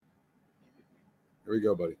Here we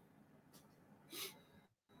go, buddy.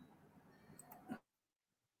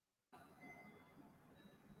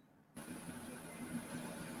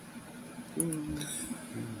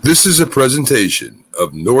 This is a presentation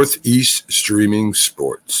of Northeast Streaming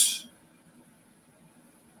Sports.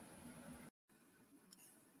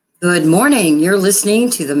 Good morning. You're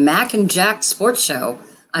listening to the Mac and Jack Sports Show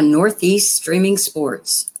on Northeast Streaming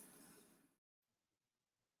Sports.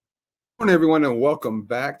 Good morning, everyone, and welcome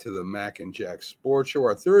back to the Mac and Jack Sports Show,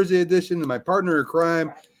 our Thursday edition. And my partner in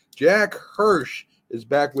crime, Jack Hirsch, is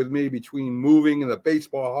back with me between moving and the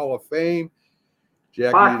Baseball Hall of Fame.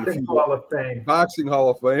 Boxing Hall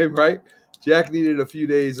of Fame, right? Jack needed a few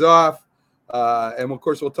days off. And, of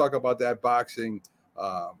course, we'll talk about that boxing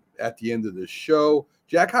at the end of the show.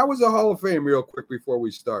 Jack, how was the Hall of Fame real quick before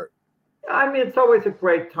we start? I mean, it's always a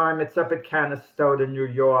great time. It's up at Canastota, New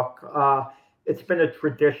York. It's been a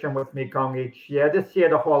tradition with me going each year. This year,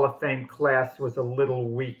 the Hall of Fame class was a little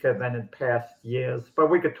weaker than in past years,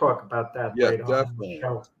 but we could talk about that later on in the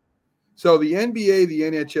show. So the NBA, the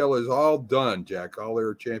NHL is all done, Jack. All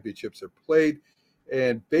their championships are played,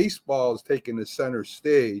 and baseball is taking the center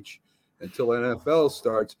stage until NFL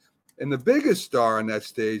starts. And the biggest star on that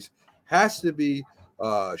stage has to be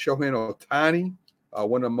Shohei Ohtani,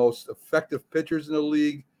 one of the most effective pitchers in the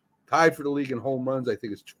league, tied for the league in home runs. I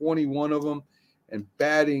think it's 21 of them, and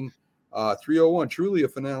batting .301. Truly a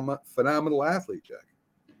phenomenal athlete, Jack.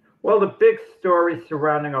 Well, the big story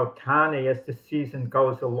surrounding Ohtani as the season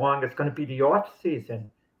goes along is going to be the offseason.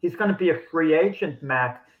 He's going to be a free agent,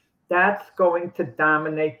 Mac. That's going to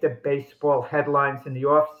dominate the baseball headlines in the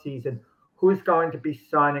offseason. Who's going to be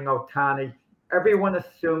signing Ohtani? Everyone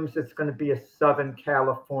assumes it's going to be a Southern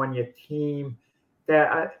California team.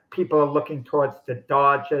 People are looking towards the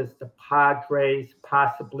Dodgers, the Padres,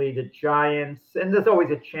 possibly the Giants. And there's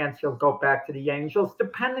always a chance he'll go back to the Angels,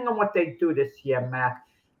 depending on what they do this year, Mac.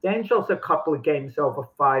 The Angels are a couple of games over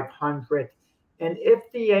 500. And if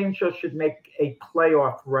the Angels should make a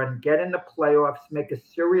playoff run, get in the playoffs, make a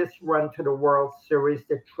serious run to the World Series,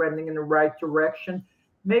 they're trending in the right direction,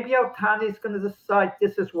 maybe Ohtani's going to decide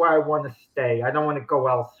this is where I want to stay. I don't want to go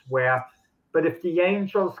elsewhere. But if the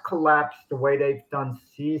Angels collapse the way they've done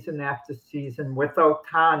season after season with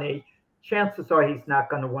Ohtani, chances are he's not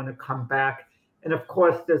going to want to come back. And, of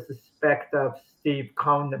course, there's the specter of Steve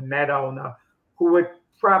Cohen, the Met owner, who would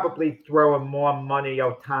probably throw more money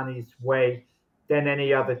Ohtani's way than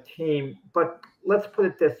any other team. But let's put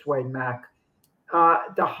it this way, Mac.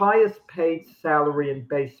 The highest paid salary in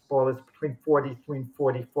baseball is between 43 and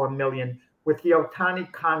 44 million. With the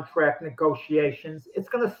Ohtani contract negotiations, it's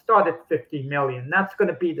going to start at 50 million. That's going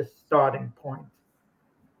to be the starting point.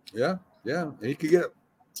 Yeah. He could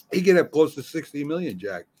get up close to 60 million,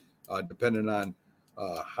 Jack, depending on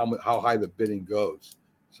how high the bidding goes.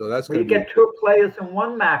 So that's going to get two players in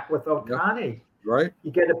one, Mac, with Ohtani. Yep. Right.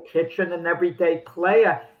 You get a pitcher and an everyday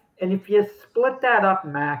player. And if you split that up,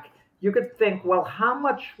 Mac, you could think, well, how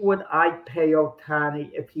much would I pay Ohtani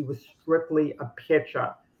if he was strictly a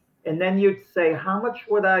pitcher? And then you'd say, how much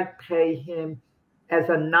would I pay him as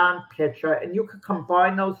a non-pitcher? And you could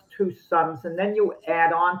combine those two sums, and then you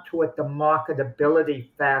add on to it the marketability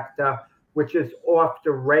factor, which is off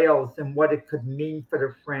the rails and what it could mean for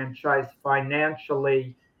the franchise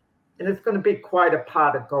financially. And it's going to be quite a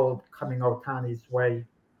pot of gold coming Ohtani's way.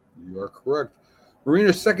 You are correct.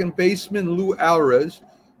 Marina's second baseman, Lou Alvarez,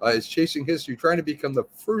 is chasing history, trying to become the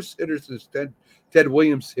first hitter since Ted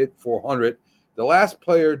Williams hit 400. The last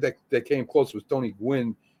player that came close was Tony Gwynn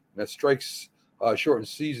in that strikes shortened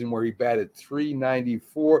season where he batted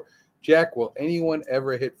 .394. Jack, will anyone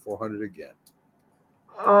ever hit 400 again?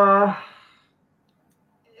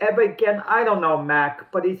 Ever again? I don't know, Mac,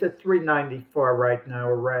 but he's at .394 right now,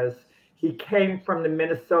 Rez. He came from the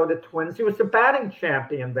Minnesota Twins. He was the batting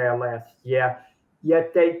champion there last year,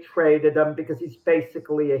 yet they traded him because he's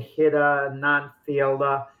basically a hitter, a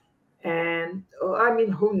non-fielder. And, I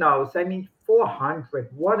mean, who knows? I mean, 400,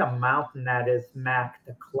 what a mountain that is, Mac,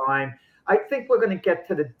 to climb. I think we're going to get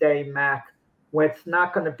to the day, Mac, where it's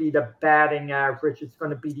not going to be the batting average. It's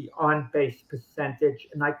going to be the on-base percentage.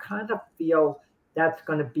 And I kind of feel that's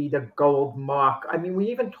going to be the gold mark. I mean, we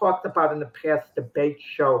even talked about in the past debate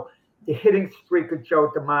show the hitting streak of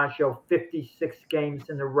Joe DiMaggio, 56 games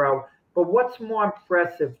in a row. But what's more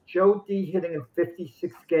impressive, Joe D hitting in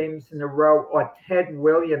 56 games in a row or Ted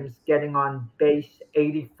Williams getting on base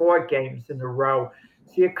 84 games in a row?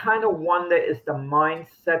 So you kind of wonder, is the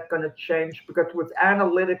mindset going to change? Because with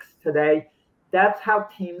analytics today, that's how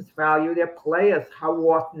teams value their players, how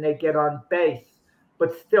often they get on base.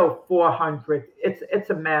 but still 400. It's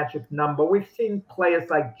a magic number. We've seen players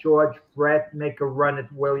like George Brett make a run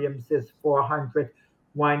at Williams' 400,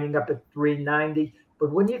 winding up at 390.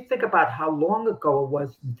 But when you think about how long ago it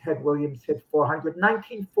was when Ted Williams hit 400,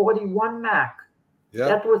 1941, Mac. Yeah.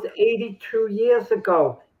 That was 82 years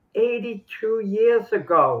ago. 82 years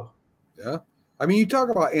ago. Yeah. I mean, you talk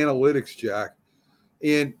about analytics, Jack,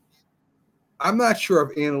 and I'm not sure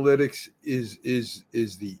if analytics is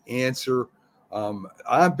the answer.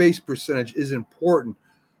 On base percentage is important,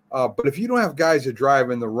 but if you don't have guys that drive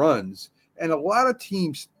in the runs, and a lot of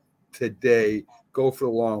teams today go for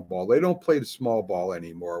the long ball, they don't play the small ball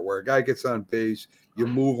anymore. Where a guy gets on base, you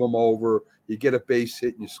move him over, you get a base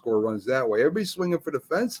hit, and you score runs that way. Everybody's swinging for the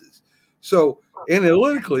fences. So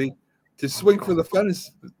analytically, to swing for the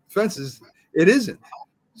fences, it isn't.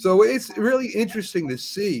 So it's really interesting to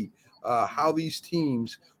see how these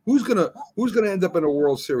teams, who's gonna end up in a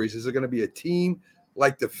World Series? Is it going to be a team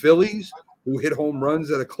like the Phillies who hit home runs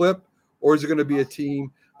at a clip, or is it going to be a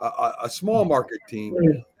team, a small market team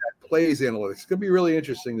that plays analytics? It's going to be really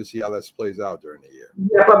interesting to see how this plays out during the year.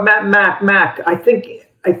 Yeah, but Mac, I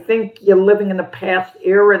think you're living in the past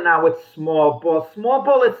era now with small ball. Small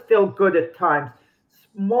ball is still good at times.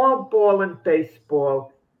 Small ball in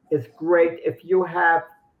baseball is great if you have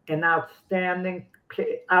an outstanding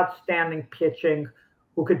pitching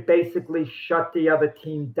who could basically shut the other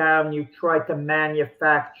team down. You try to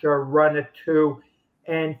manufacture a run or two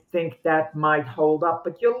and think that might hold up.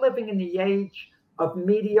 But you're living in the age of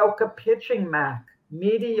mediocre pitching, Mac.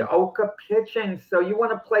 Mediocre pitching. So you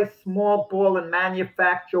want to play small ball and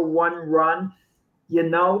manufacture one run,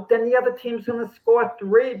 then the other team's going to score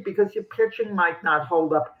three because your pitching might not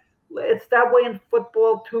hold up. It's that way in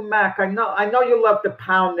football too, Mac. I know you love to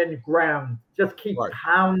pound in the ground. Just keep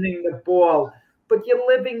pounding the ball. But you're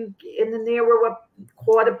living in an era where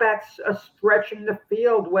quarterbacks are stretching the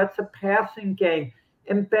field, where it's a passing game.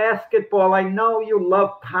 In basketball, I know you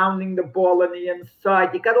love pounding the ball on the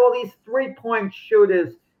inside. You got all these three-point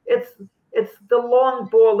shooters. It's the long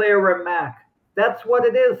ball era, Mac. That's what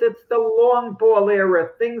it is. It's the long ball era.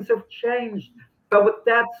 Things have changed. But with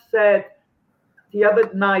that said, the other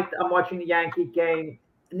night I'm watching the Yankee game,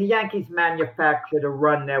 and the Yankees manufactured a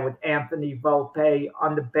run there with Anthony Volpe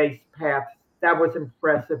on the base path. That was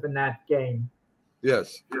impressive in that game.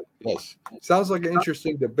 Yes. Sounds like an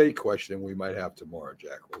interesting debate question we might have tomorrow,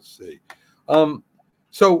 Jack. We'll see.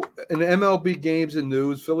 So in the MLB games and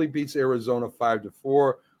news, Philly beats Arizona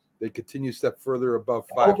 5-4. They continue to step further above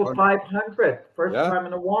 500. Over 500, first time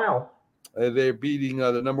in a while. They're beating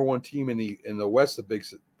the number one team in the West, the big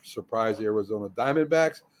surprise, the Arizona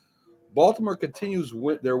Diamondbacks. Baltimore continues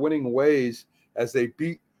their winning ways as they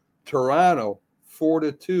beat Toronto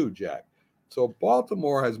 4-2, Jack. So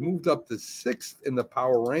Baltimore has moved up to 6th in the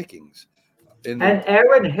power rankings. And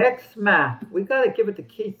Aaron Hicks, Matt, we got to give it to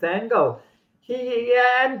Keith Engle. He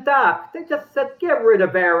and Doc, they just said, get rid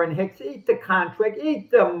of Aaron Hicks, eat the contract,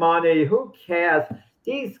 eat the money. Who cares?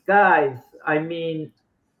 These guys, I mean,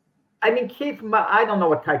 Keith, I don't know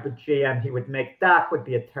what type of GM he would make. Doc would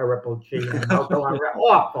be a terrible GM. I'll go on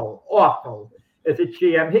awful as a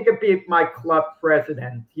GM. He could be my club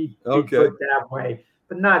president. He'd be good that way,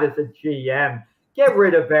 but not as a GM. Get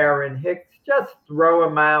rid of Aaron Hicks. Just throw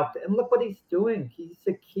him out. And look what he's doing. He's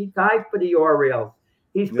a key guy for the Orioles.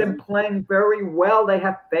 He's been playing very well. They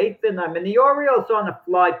have faith in him. And the Orioles are on a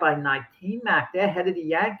fly-by-night team, Mac. They're ahead of the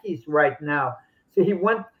Yankees right now. So he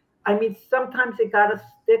went. Sometimes you got to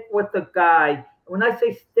stick with the guy. When I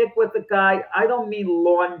say stick with the guy, I don't mean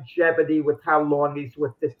longevity with how long he's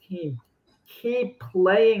with the team. Keep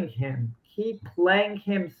playing him.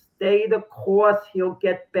 Stay the course. He'll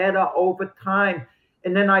get better over time.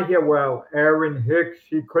 And then I hear, well, Aaron Hicks,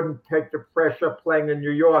 he couldn't take the pressure playing in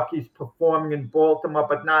New York. He's performing in Baltimore,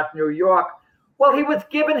 but not New York. Well, he was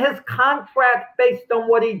given his contract based on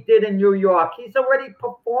what he did in New York. He's already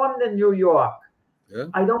performed in New York. Yeah.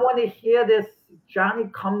 I don't want to hear this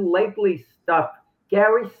Johnny-come-lately stuff.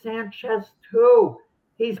 Gary Sanchez, too.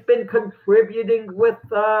 He's been contributing with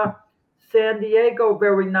San Diego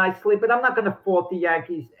very nicely, but I'm not going to fault the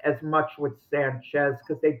Yankees as much with Sanchez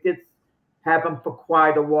because they did have him for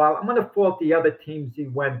quite a while. I'm going to fault the other teams he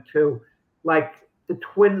went to, like the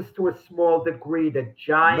Twins to a small degree, the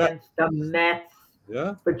Giants, the Mets.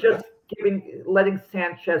 Yeah. But just letting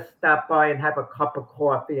Sanchez stop by and have a cup of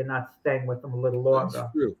coffee and not staying with him a little longer.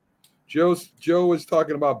 That's true. Joe is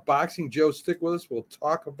talking about boxing. Joe, stick with us. We'll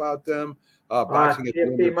talk about them. Boxing.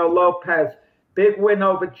 Teofimo Lopez, big win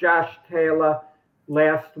over Josh Taylor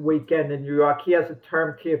last weekend in New York. He has a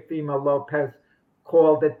term, Teofimo Lopez,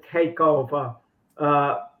 called a takeover.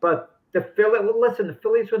 But the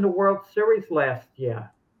Phillies were in the World Series last year.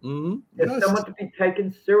 Mm-hmm. There's Yes. someone to be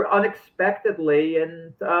taken unexpectedly,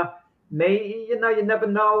 and you never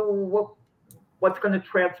know what's going to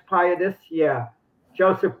transpire this year.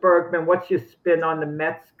 Joseph Bergman, what's your spin on the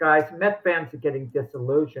Mets guys? Met fans are getting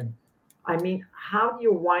disillusioned. I mean, how do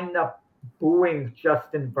you wind up booing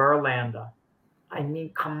Justin Verlander? I mean,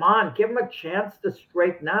 come on, give him a chance to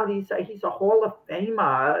straighten out. He's a Hall of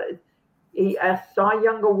Famer. He a Cy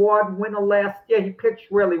Young Award winner last year. He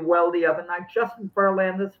pitched really well the other night. Justin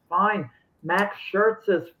Verlander's fine. Max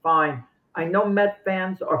Scherzer's fine. I know Met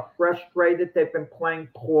fans are frustrated. They've been playing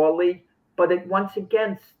poorly, but once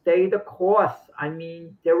again, stay the course. I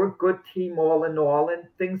mean, they're a good team all in all, and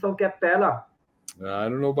things will get better. I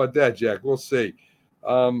don't know about that, Jack. We'll see.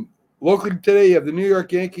 Locally today, you have the New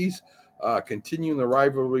York Yankees continuing the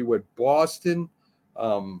rivalry with Boston.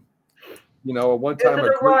 At one time, Is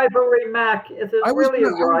it a rivalry, Mac? Is it really a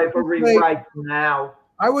rivalry right now?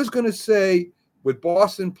 I was going to say, with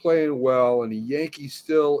Boston playing well and the Yankees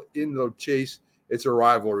still in the chase, it's a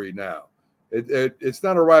rivalry now. It's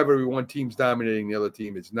not a rivalry. One team's dominating the other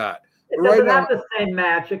team. It's not. It doesn't have the same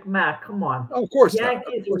magic, Mac. Come on. Oh, of course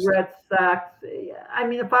Yankees, not. Red Sox. I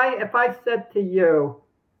mean, if I said to you,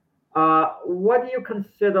 what do you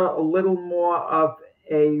consider a little more of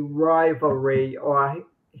a rivalry or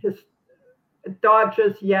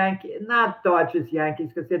Dodgers, Yankees, not Dodgers,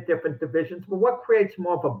 Yankees, because they're different divisions, but what creates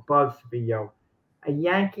more of a buzz for you? A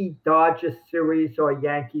Yankee Dodgers series or a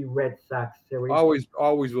Yankee Red Sox series?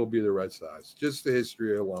 Always will be the Red Sox. Just the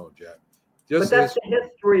history alone, Jack. But that's the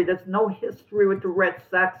history. There's no history with the Red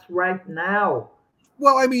Sox right now.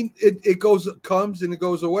 Well, I mean, it comes and it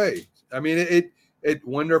goes away. I mean, it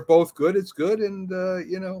when they're both good, it's good, and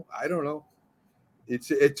I don't know.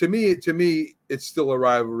 To me, it's still a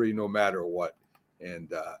rivalry no matter what.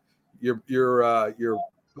 And your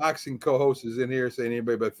boxing co-host is in here saying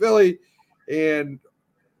anybody but Philly, and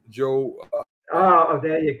Joe.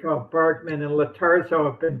 There you go. Bergman and Laterzo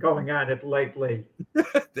have been going at it lately.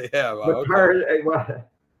 They have.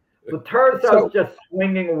 Laterzo's just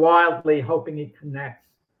swinging wildly, hoping he connects.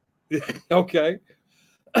 Okay.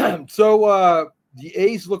 So the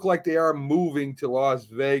A's look like they are moving to Las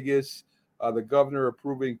Vegas. The governor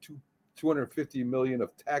approving $250 million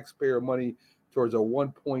of taxpayer money towards a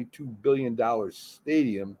 $1.2 billion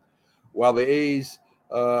stadium, while the A's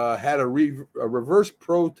had a reverse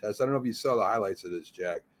protest. I don't know if you saw the highlights of this,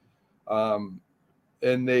 Jack.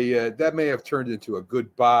 And they that may have turned into a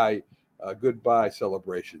goodbye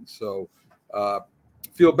celebration. So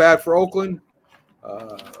feel bad for Oakland,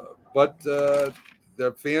 but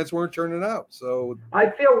the fans weren't turning out. So I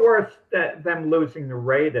feel worse that them losing the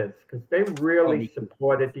Raiders because they really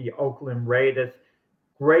supported the Oakland Raiders.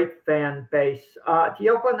 Great fan base. The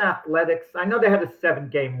Oakland Athletics, I know they had a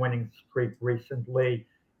 7-game winning streak recently,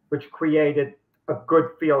 which created a good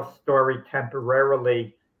feel story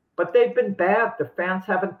temporarily, but they've been bad. The fans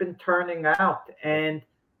haven't been turning out, and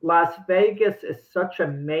Las Vegas is such a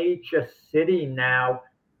major city now.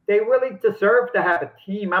 They really deserve to have a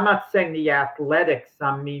team. I'm not saying the Athletics.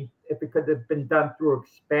 I mean, if it could have been done through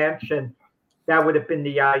expansion, that would have been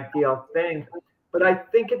the ideal thing. But I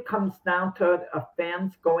think it comes down to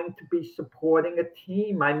fans going to be supporting a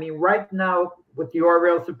team. I mean, right now, the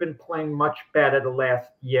Orioles have been playing much better the last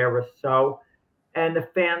year or so, and the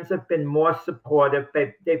fans have been more supportive.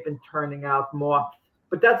 They've been turning out more.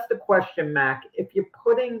 But that's the question, Mac. If you're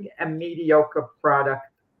putting a mediocre product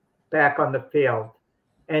back on the field,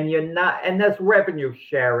 and there's revenue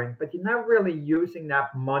sharing, but you're not really using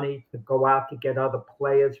that money to go out to get other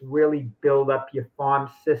players, really build up your farm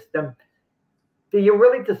system. Do you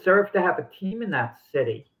really deserve to have a team in that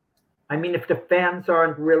city? I mean, if the fans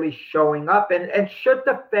aren't really showing up, and should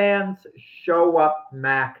the fans show up,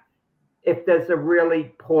 Mac, if there's a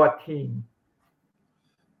really poor team?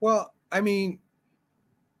 Well, I mean,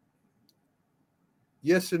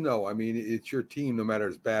 yes and no. I mean, it's your team, no matter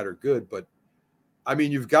if it's bad or good, but I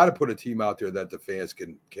mean, you've got to put a team out there that the fans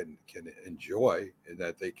can enjoy and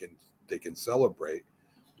that they can celebrate.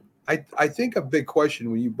 I think a big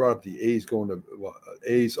question when you brought up the A's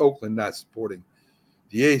A's Oakland not supporting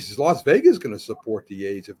the A's is Las Vegas going to support the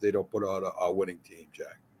A's if they don't put out a winning team,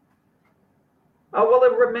 Jack? Well,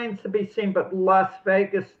 it remains to be seen, but Las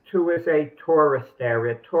Vegas, too, is a tourist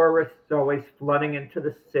area. Tourists always flooding into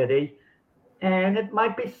the city, and it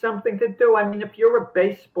might be something to do. I mean, if you're a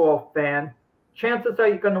baseball fan, chances are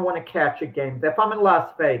you're going to want to catch a game. If I'm in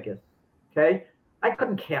Las Vegas, okay, I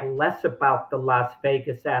couldn't care less about the Las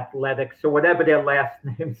Vegas Athletics or whatever their last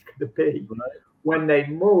name's going to be when they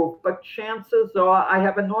move. But chances are I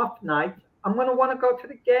have an off night. I'm going to want to go to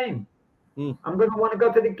the game. I'm going to want to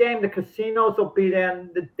go to the game. The casinos will be there in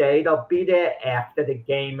the day. They'll be there after the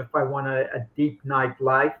game if I want a deep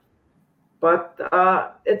nightlife. But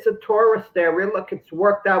it's a tourist area. Look, it's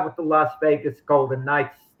worked out with the Las Vegas Golden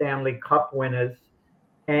Knights Stanley Cup winners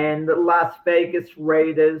and the Las Vegas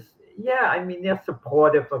Raiders. Yeah, I mean, they're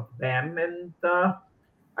supportive of them. And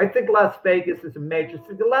I think Las Vegas is a major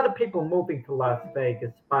city. A lot of people moving to Las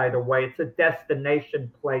Vegas, by the way. It's a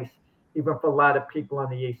destination place, even for a lot of people on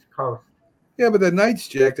the East Coast. Yeah, but the Knights,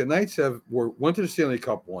 Jack, the Knights went to the Stanley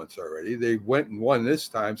Cup once already. They went and won this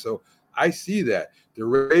time, so I see that. The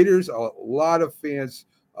Raiders, a lot of fans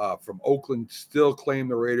from Oakland still claim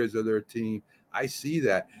the Raiders are their team. I see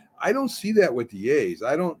that. I don't see that with the A's.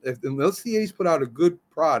 Unless the A's put out a good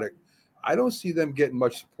product, I don't see them getting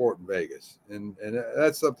much support in Vegas, and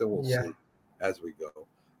that's something we'll see as we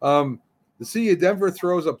go. The city of Denver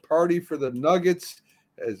throws a party for the Nuggets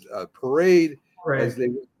as a parade. Right. As they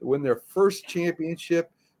win their first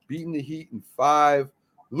championship, beating the Heat in 5.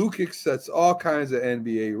 Lukic sets all kinds of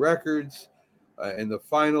NBA records in the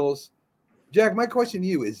finals. Jack, my question to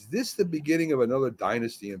you, is this the beginning of another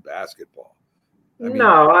dynasty in basketball?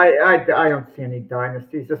 No, I don't see any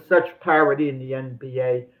dynasties. There's such parity in the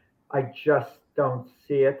NBA. I just don't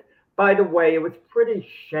see it. By the way, it was pretty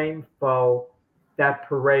shameful, that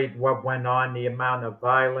parade, what went on, the amount of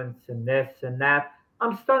violence and this and that.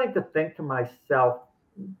 I'm starting to think to myself,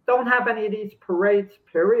 don't have any of these parades,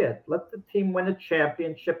 period. Let the team win a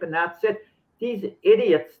championship and that's it. These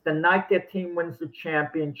idiots, the night their team wins the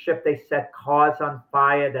championship, they set cars on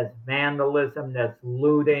fire. There's vandalism, there's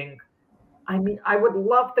looting. I mean, I would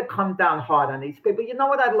love to come down hard on these people. You know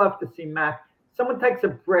what I'd love to see, Mac? Someone takes a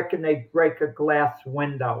brick and they break a glass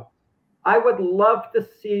window. I would love to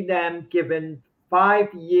see them given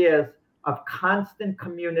 5 years of constant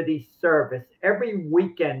community service. Every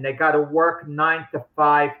weekend, they got to work 9 to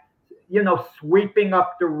 5, sweeping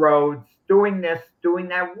up the roads, doing this, doing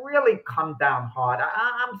that. Really come down hard.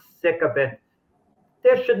 I'm sick of it.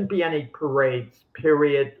 There shouldn't be any parades,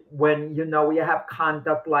 period, when, we have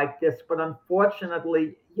conduct like this. But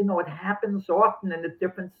unfortunately, it happens often in the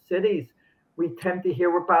different cities. We tend to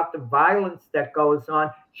hear about the violence that goes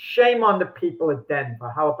on. Shame on the people of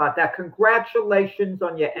Denver. How about that? Congratulations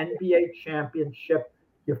on your NBA championship,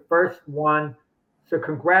 your first one. So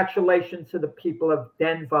congratulations to the people of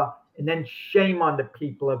Denver. And then shame on the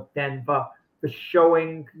people of Denver for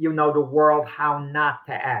showing, the world how not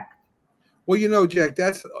to act. Well, Jack,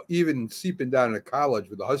 that's even seeping down to college.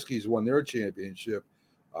 When the Huskies won their championship,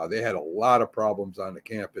 they had a lot of problems on the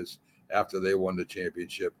campus after they won the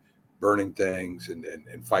championship, burning things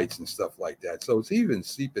and fights and stuff like that. So it's even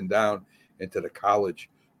seeping down into the college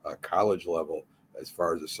level as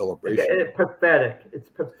far as the celebration. It's pathetic. It's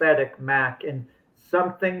pathetic, Mac. And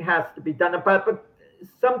something has to be done about it. But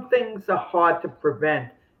some things are hard to prevent.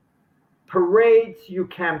 Parades you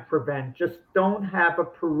can prevent. Just don't have a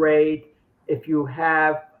parade if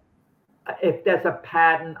there's a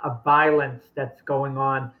pattern of violence that's going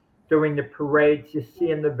on during the parades you see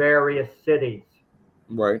in the various cities.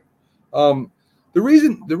 Right. The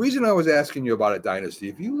reason I was asking you about a dynasty,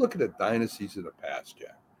 if you look at the dynasties in the past,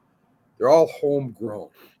 Jack, they're all homegrown.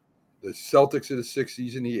 The Celtics of the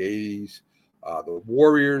 60s and the 80s, the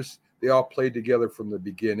Warriors, they all played together from the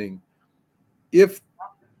beginning. If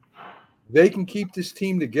they can keep this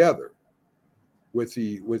team together with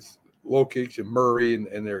Lukic and Murray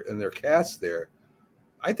and their cast there,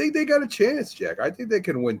 I think they got a chance, Jack. I think they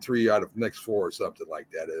can win 3 out of the next 4 or something like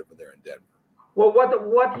that over there in Denver. Well,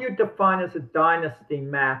 what do you define as a dynasty,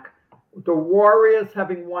 Mac? The Warriors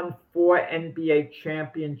having won 4 NBA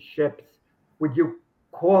championships, would you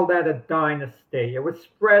call that a dynasty? It was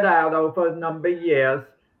spread out over a number of years,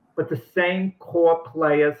 but the same core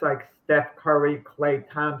players like Steph Curry, Klay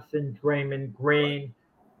Thompson, Draymond Green,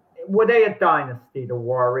 were they a dynasty, the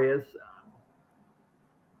Warriors?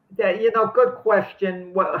 Good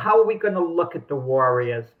question. How are we going to look at the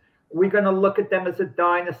Warriors? Are we going to look at them as a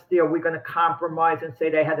dynasty? Are we going to compromise and say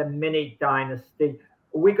they had a mini dynasty?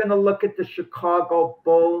 Are we going to look at the Chicago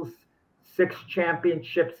Bulls, 6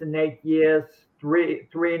 championships in 8 years, three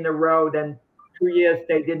in a row, then 2 years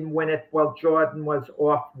they didn't win it. Well, Jordan was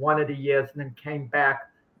off one of the years and then came back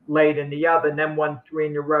late in the other and then won 3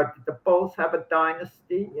 in a row. Did the Bulls have a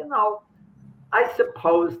dynasty? I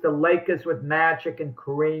suppose the Lakers with Magic and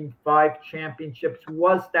Kareem, 5 championships,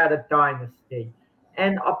 was that a dynasty?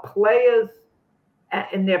 And are players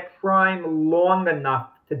in their prime long enough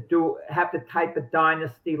to have the type of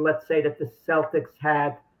dynasty, let's say, that the Celtics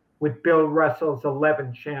had with Bill Russell's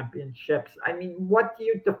 11 championships? I mean, what do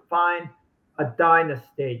you define a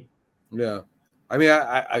dynasty? Yeah. I mean,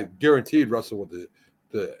 I guaranteed Russell would have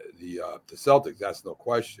the Celtics. That's no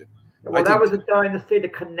question. Well, that was a dynasty. The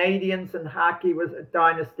Canadians in hockey was a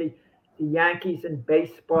dynasty. The Yankees in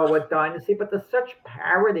baseball were a dynasty. But there's such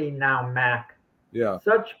parity now, Mac. Yeah.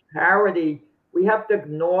 Such parity. We have to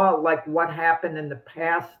ignore like what happened in the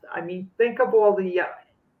past. I mean, think of all the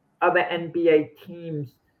other NBA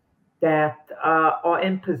teams that are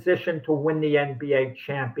in position to win the NBA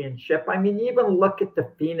championship. I mean, even look at the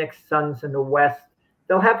Phoenix Suns in the West.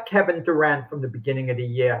 They'll have Kevin Durant from the beginning of the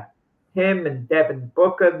year. Him and Devin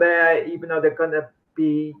Booker there, even though they're going to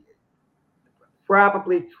be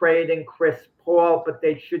probably trading Chris Paul, but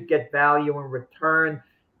they should get value in return.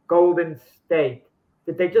 Golden State,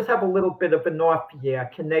 did they just have a little bit of an off year?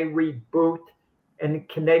 Can they reboot? And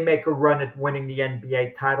can they make a run at winning the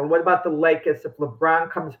NBA title? What about the Lakers? If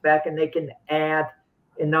LeBron comes back and they can add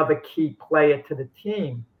another key player to the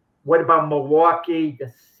team? What about Milwaukee,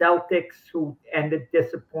 the Celtics, who ended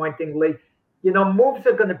disappointingly? Moves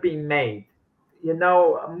are going to be made.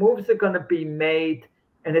 Moves are going to be made,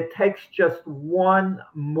 and it takes just one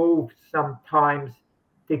move sometimes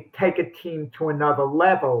to take a team to another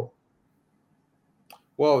level.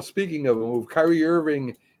 Well, speaking of a move, Kyrie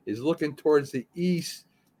Irving is looking towards the East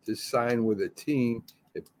to sign with a team.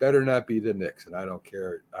 It better not be the Knicks, and I don't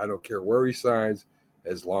care. I don't care where he signs,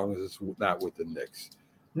 as long as it's not with the Knicks.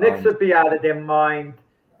 Knicks would be out of their mind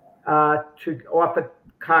to offer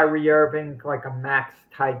Kyrie Irving like a max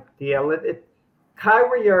type deal.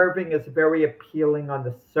 Kyrie Irving is very appealing on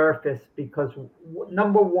the surface because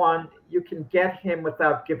number one, you can get him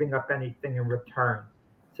without giving up anything in return.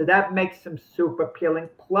 So that makes him super appealing.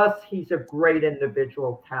 Plus, he's a great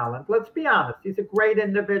individual talent. Let's be honest. He's a great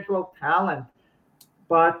individual talent,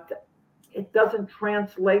 but it doesn't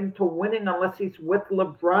translate into winning unless he's with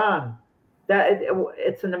LeBron.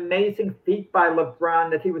 It's an amazing feat by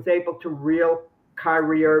LeBron that he was able to reel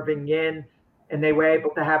Kyrie Irving in, and they were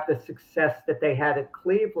able to have the success that they had at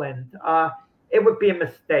Cleveland. It would be a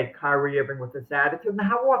mistake, Kyrie Irving, with his attitude. And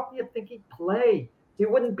how often do you think he'd play? He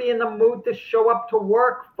wouldn't be in the mood to show up to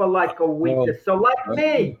work for like a week or so, like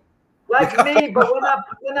me. But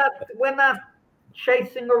we're not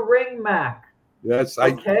chasing a ring, Mac. Yes,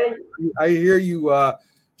 okay. I hear you.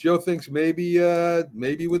 Joe thinks maybe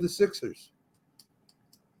with the Sixers.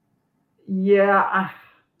 Yeah.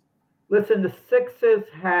 Listen, the Sixers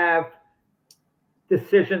have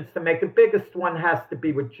decisions to make. The biggest one has to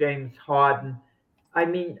be with James Harden. I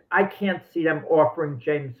mean, I can't see them offering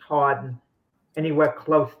James Harden anywhere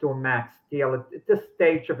close to a max deal. At this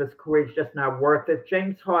stage of his career, it's just not worth it.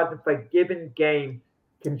 James Harden, for a given game,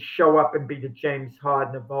 can show up and be the James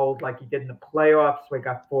Harden of old like he did in the playoffs, where he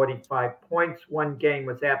got 45 points. One game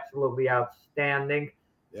was absolutely outstanding.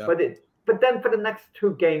 Yeah. But then for the next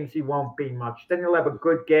two games, he won't be much. Then he'll have a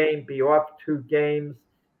good game, be off 2 games.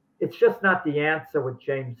 It's just not the answer with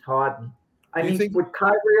James Harden. Would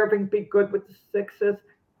Kyrie Irving be good with the Sixers?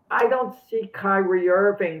 I don't see Kyrie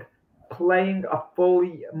Irving playing a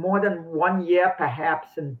fully more than 1 year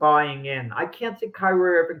perhaps and buying in. I can't see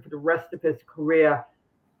Kyrie Irving for the rest of his career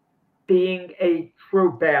being a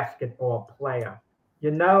true basketball player.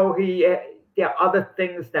 There are other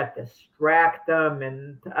things that distract him,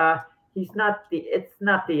 and it's not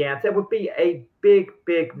the answer. It would be a big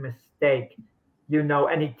mistake,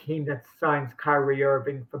 any team that signs Kyrie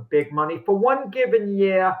Irving for big money. For one given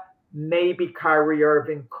year, maybe Kyrie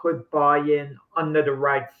Irving could buy in under the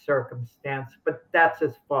right circumstance, but that's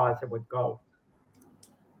as far as it would go.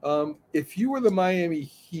 If you were the Miami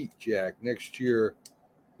Heat, Jack, next year,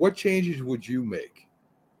 what changes would you make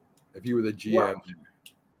if you were the GM? Well,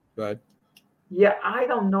 go ahead. Yeah, I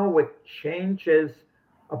don't know what changes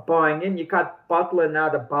are buying in. You got Butler and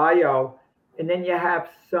Adebayo, and then you have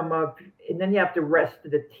the rest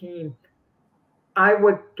of the team. I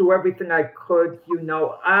would do everything I could.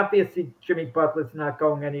 Obviously Jimmy Butler's not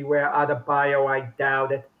going anywhere. Adebayo, I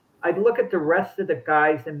doubt it. I'd look at the rest of the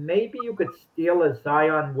guys, and maybe you could steal a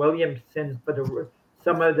Zion Williamson for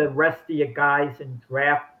some of the rest of your guys in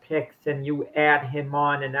draft picks, and you add him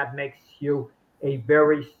on, and that makes you a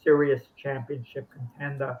very serious championship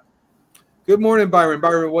contender. Good morning, Byron.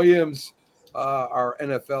 Byron Williams, our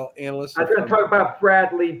NFL analyst. I was going to talk about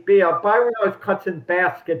Bradley Beal. Byron always cuts in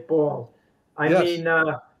basketball.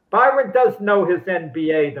 Byron does know his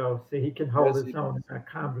NBA, though, so he can hold his own in that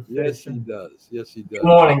conversation. Yes, he does. Good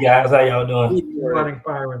morning, guys. How y'all doing? Good morning,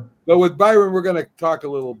 Byron. But with Byron, we're going to talk a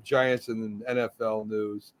little Giants and NFL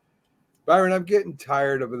news. Byron, I'm getting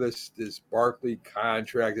tired of this Barkley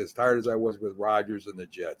contract, as tired as I was with Rodgers and the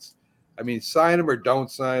Jets. I mean, sign him or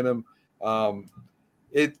don't sign him.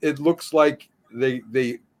 It looks like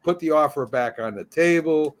they put the offer back on the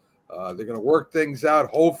table. They're going to work things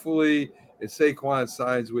out, hopefully. and Saquon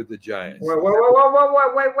signs with the Giants. Wait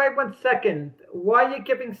 1 second. Why are you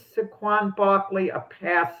giving Saquon Barkley a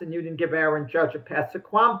pass and you didn't give Aaron Judge a pass?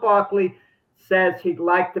 Saquon Barkley says he'd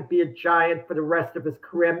like to be a Giant for the rest of his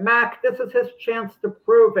career. Mac, this is his chance to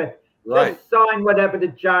prove it. Right. Just sign whatever the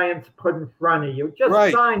Giants put in front of you. Just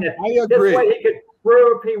sign it. I agree. This way he could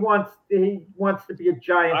prove he wants to be a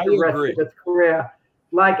Giant for the rest of his career.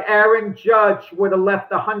 Like Aaron Judge would have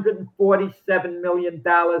left $147 million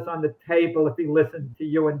on the table if he listened to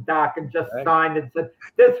you and Doc and just signed it and said,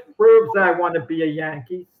 this proves I want to be a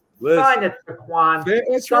Yankee. Sign it, Saquon.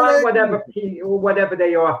 Sign whatever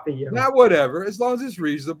they offer you. Not whatever, as long as it's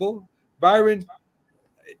reasonable. Byron,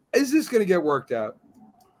 is this going to get worked out?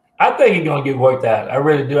 I think it's going to get worked out. I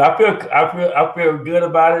really do. I feel good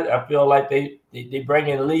about it. I feel like they bring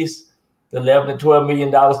in at least the $11 to $12 million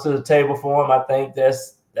to the table for him. I think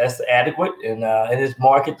that's adequate in this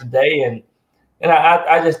market today, and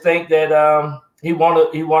I just think that he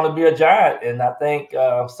want to be a Giant, and I think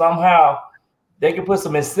somehow they can put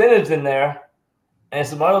some incentives in there and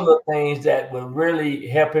some other little things that will really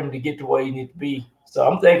help him to get to where he needs to be. So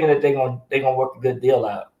I'm thinking that they're gonna work a good deal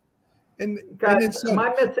out. And guys, am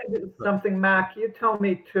I missing something, Mac? You tell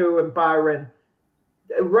me too, and Byron.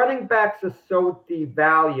 Running backs are so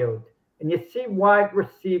devalued. And you see wide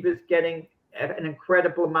receivers getting an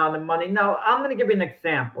incredible amount of money. Now, I'm going to give you an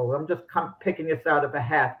example. I'm just picking this out of a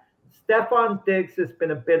hat. Stephon Diggs has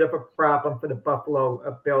been a bit of a problem for the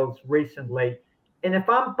Buffalo Bills recently. And if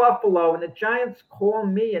I'm Buffalo and the Giants call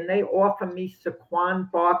me and they offer me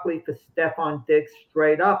Saquon Barkley for Stephon Diggs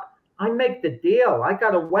straight up, I make the deal. I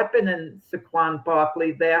got a weapon in Saquon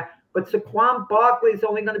Barkley there. But Saquon Barkley is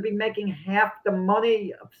only going to be making half the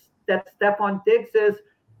money that Stephon Diggs is,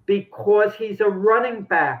 because he's a running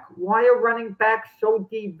back. Why are running backs so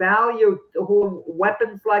devalued?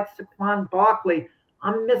 Weapons like Saquon Barkley.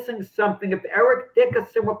 I'm missing something. If Eric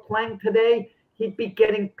Dickerson were playing today, he'd be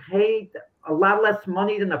getting paid a lot less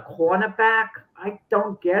money than a cornerback. I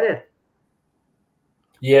don't get it.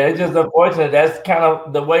 Yeah, it's just unfortunate. That's kind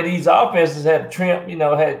of the way these offenses have trimmed,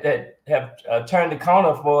 have turned the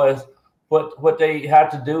corner for us, what they have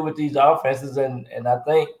to do with these offenses. And I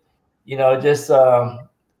think, just the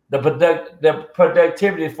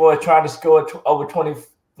productivity for trying to score over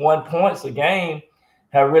 21 points a game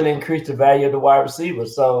have really increased the value of the wide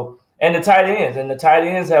receivers. So, and the tight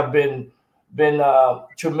ends have been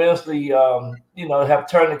tremendously, have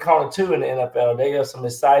turned the corner too in the NFL. They are some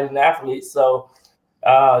exciting athletes. So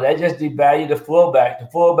they just devalue the fullback. The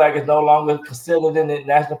fullback is no longer considered in the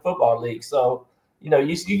National Football League. So, you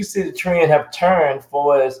can see the trend have turned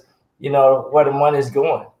for us, where the money is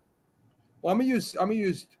going. Well, I'm gonna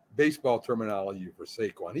use baseball terminology for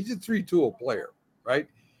Saquon. He's a three-tool player, right?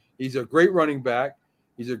 He's a great running back.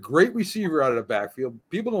 He's a great receiver out of the backfield.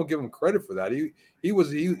 People don't give him credit for that. He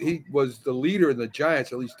was the leader in the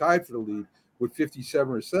Giants, at least tied for the lead with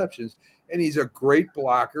 57 receptions, and he's a great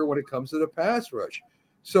blocker when it comes to the pass rush.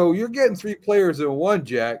 So you're getting three players in one,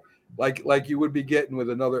 Jack, like you would be getting with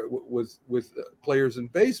players in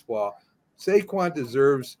baseball. Saquon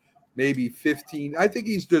deserves maybe 15. I think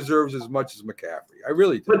he deserves as much as McCaffrey. I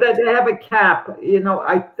really do. But they have a cap.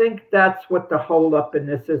 I think that's what the holdup in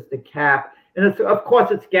this is, the cap. And of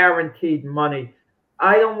course, it's guaranteed money.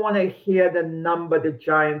 I don't want to hear the number the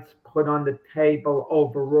Giants put on the table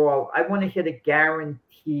overall. I want to hear the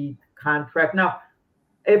guaranteed contract. Now,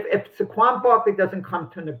 if Saquon Barkley doesn't come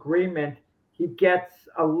to an agreement, he gets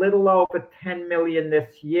a little over $10 million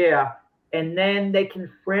this year. And then they can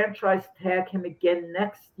franchise tag him again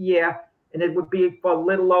next year, and it would be for a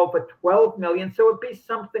little over $12 million. So it'd be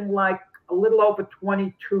something like a little over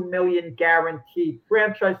 $22 million guaranteed.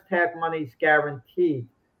 Franchise tag money's guaranteed.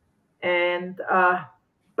 And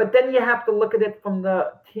but then you have to look at it from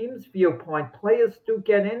the team's viewpoint. Players do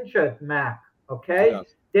get injured, Mac. Okay,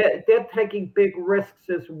 yeah. They're taking big risks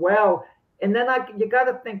as well. And then you got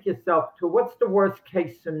to think yourself too. What's the worst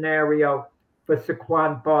case scenario for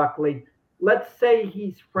Saquon Barkley? Let's say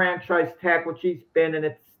he's franchise tag, which he's been, and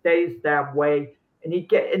it stays that way. And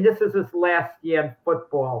this is his last year in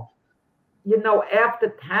football.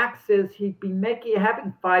 After taxes, he'd be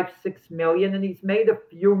having $5-6 million, and he's made a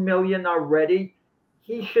few million already.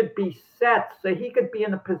 He should be set, so he could be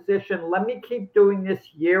in a position. Let me keep doing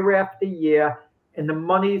this year after year, and the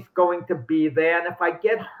money's going to be there. And if I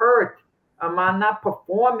get hurt, I'm not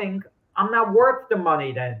performing, I'm not worth the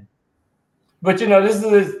money then. But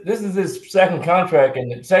this is his second contract,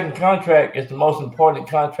 and the second contract is the most important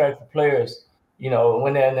contract for players,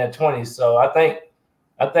 when they're in their 20s. So I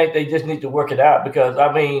think they just need to work it out, because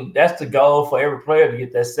that's the goal for every player, to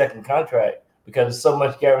get that second contract, because there's so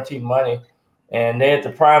much guaranteed money. and they're at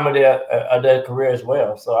the prime of their career as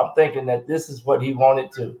well. So I'm thinking that this is what he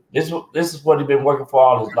wanted to. This is what he's been working for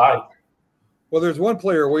all his life. Well, there's one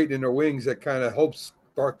player waiting in their wings that kind of hopes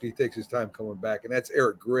Barkley takes his time coming back, and that's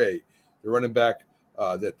Eric Gray, the running back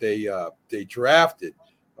that they drafted.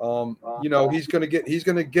 He's going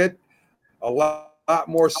to get a lot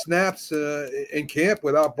more snaps in camp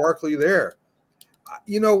without Barkley there.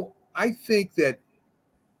 I think that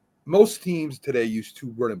most teams today use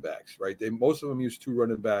two running backs, right? Most of them use two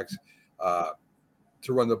running backs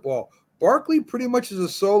to run the ball. Barkley pretty much is a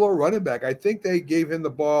solo running back. I think they gave him the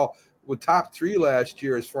ball with top 3 last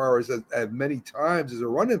year as far as many times as a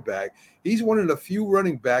running back. He's one of the few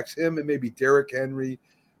running backs, him and maybe Derrick Henry,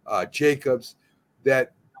 Jacobs,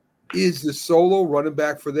 that is the solo running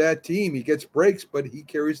back for that team. He gets breaks, but he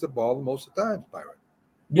carries the ball most of the time, Byron.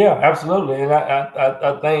 Yeah, absolutely. And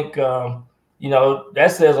I think,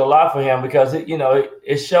 that says a lot for him because,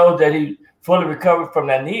 it shows that he fully recovered from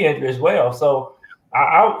that knee injury as well. So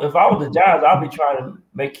if I was the Giants, I'd be trying to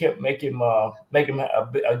make him a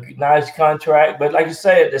nice contract. But like you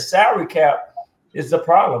said, the salary cap is the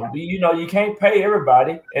problem. You can't pay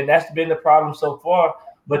everybody, and that's been the problem so far.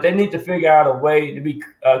 But they need to figure out a way to be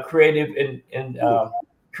creative in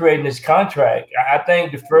creating this contract. I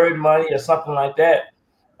think deferred money or something like that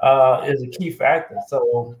is a key factor.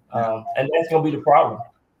 So, and that's going to be the problem.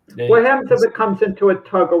 What happens if it comes into a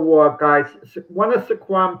tug of war, guys? One of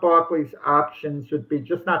Saquon Barkley's options would be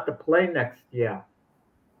just not to play next year.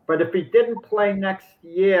 But if he didn't play next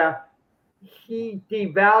year, he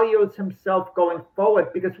devalues himself going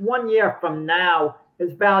forward because 1 year from now,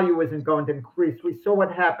 his value isn't going to increase. We saw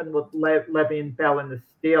what happened with Le'Veon Bell and the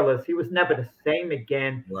Steelers. He was never the same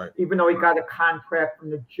again. Right. Even though he got a contract from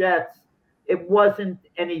the Jets, it wasn't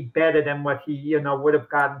any better than what he, would have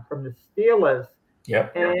gotten from the Steelers. Yeah.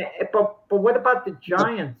 But what about the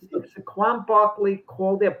Giants? If Saquon Barkley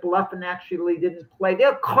called their bluff and actually didn't play,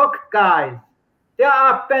 they're cooked, guys. Their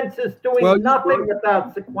offense is doing nothing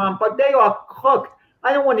without Saquon, but they are cooked.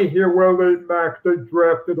 I don't want to hear, they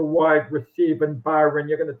drafted a wide receiver, and Byron,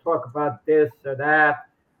 you're going to talk about this or that.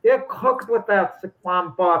 They're cooked without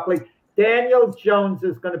Saquon Barkley. Daniel Jones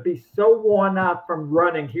is going to be so worn out from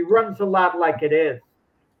running. He runs a lot like it is.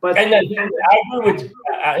 But I agree with you.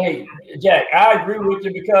 Hey, Jack, I agree with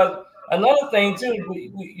you because another thing, too,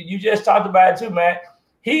 you just talked about it, too, man.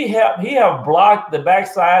 He have blocked the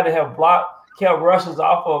backside and have kept rushes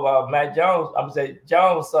off of Matt Jones. I'm saying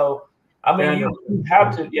Jones. So, I mean,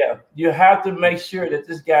 you have to make sure that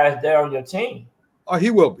this guy is there on your team. Oh, he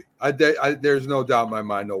will be. There's no doubt in my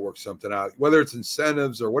mind they'll work something out. Whether it's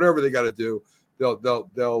incentives or whatever they got to do,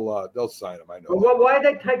 they'll sign him. I know. Well, why are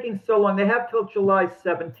they taking so long? They have till July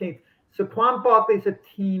 17th. Saquon Barkley's a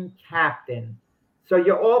team captain, so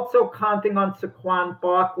you're also counting on Saquon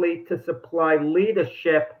Barkley to supply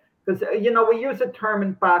leadership. Because we use a term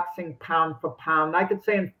in boxing, pound for pound. I could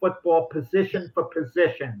say in football, position for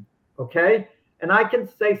position. Okay, and I can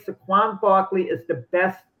say Saquon Barkley is the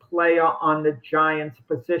best player on the Giants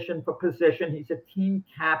position for position. He's a team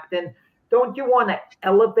captain. Don't you want to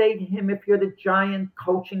elevate him if you're the Giant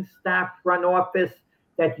coaching staff, front office,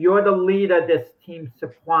 that you're the leader of this team,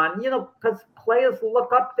 Saquon? Because players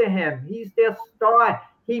look up to him. He's their star.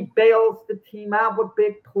 He bails the team out with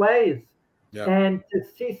big plays. Yeah. And to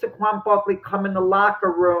see Saquon Barkley come in the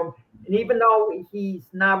locker room, and even though he's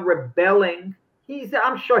not rebelling,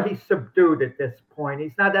 I'm sure he's subdued at this point.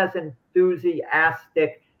 He's not as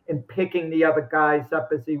enthusiastic in picking the other guys up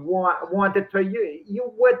as he wanted to.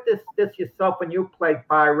 You witnessed this yourself when you played,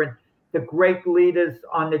 Byron. The great leaders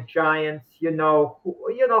on the Giants,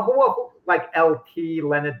 who like LT,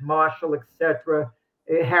 Leonard Marshall, etc.,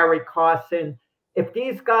 Harry Carson. If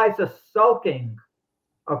these guys are sulking,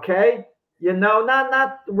 okay,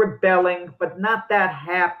 not rebelling, but not that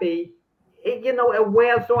happy, it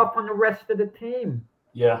wears off on the rest of the team.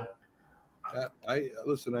 Yeah. I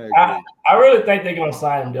agree. I really think they're going to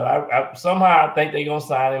sign him, though. I think they're going to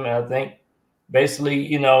sign him, and I think basically,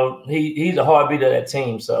 he's a heartbeat of that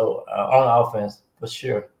team. So on offense, for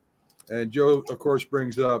sure. And Joe, of course,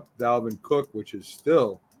 brings up Dalvin Cook, which is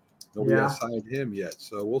still nobody has signed him yet.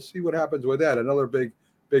 So we'll see what happens with that. Another big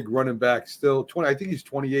running back, still 20. I think he's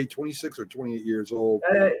 26 or 28 years old.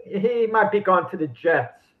 He might be going to the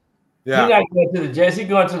Jets. Yeah, he's not going to the Jets. He's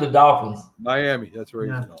going to the Dolphins. Miami. That's where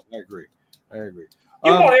he's going. I agree.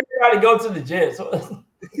 You want everybody to go to the Jets.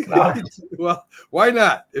 Well, why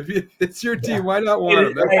not? If it's your team, why not want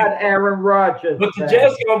him? They got Aaron Rodgers. But the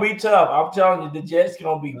Jets are going to be tough. I'm telling you, the Jets are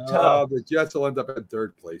going to be tough. The Jets will end up in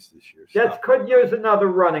third place this year. Jets could use another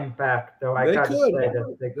running back, though.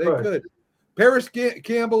 They could. Paris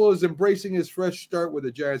Campbell is embracing his fresh start with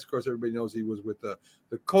the Giants. Of course, everybody knows he was with the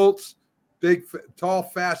Colts. Big, tall,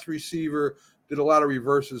 fast receiver. Did a lot of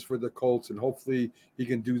reverses for the Colts, and hopefully he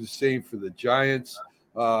can do the same for the Giants.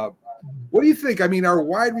 What do you think? I mean, our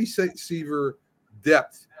wide receiver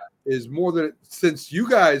depth is more than since you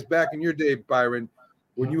guys back in your day, Byron,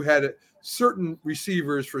 when you had certain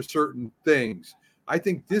receivers for certain things. I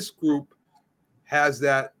think this group has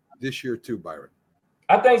that this year too, Byron.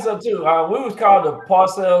 I think so too. We was called the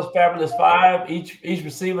Parcells Fabulous Five. Each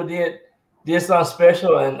receiver did something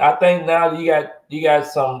special, and I think now you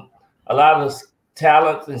got a lot of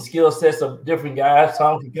talents and skill sets of different guys.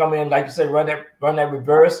 Some can come in, like you said, run that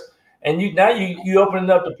reverse, and you opening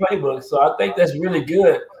up the playbook. So I think that's really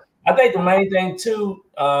good. I think the main thing too,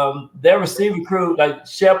 their receiver crew, like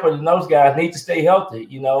Shepard and those guys, need to stay healthy,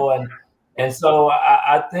 and so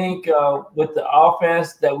I think with the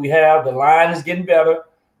offense that we have, the line is getting better.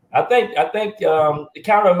 I think it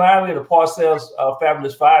kind of reminds me of the Parcells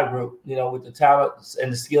Fabulous Five group, with the talents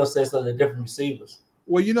and the skill sets of the different receivers.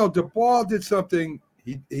 Well, DePaul did something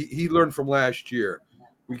he learned from last year.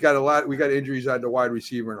 We got injuries on the wide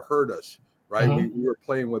receiver and it hurt us, right? Mm-hmm. We were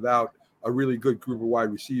playing without a really good group of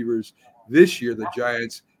wide receivers. This year, the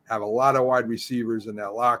Giants have a lot of wide receivers in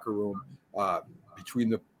that locker room between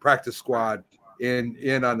the practice squad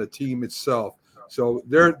and on the team itself. So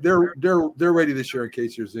they're ready this year in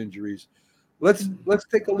case there's injuries. Let's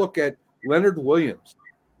take a look at Leonard Williams.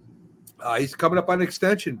 He's coming up on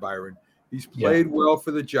extension, Byron. He's played well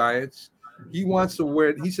for the Giants. He wants to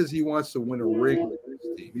win. He says he wants to win a ring with his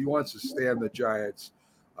team. He wants to stay on the Giants.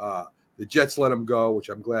 The Jets let him go, which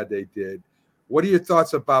I'm glad they did. What are your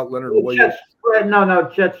thoughts about Leonard Williams?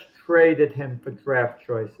 Jets traded him for draft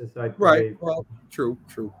choices. I believe. Right. Well, true.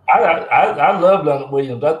 I love Leonard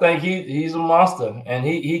Williams. I think he's a monster, and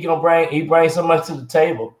he brings so much to the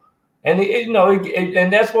table. And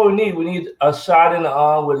and that's what we need. We need a shot in the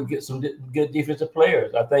arm where to get some good defensive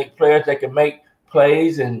players. I think players that can make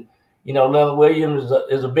plays, and Leonard Williams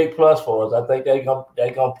is a big plus for us. I think they're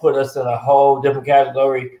gonna put us in a whole different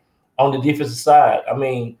category on the defensive side. I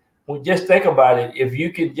mean, just think about it. If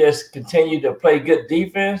you can just continue to play good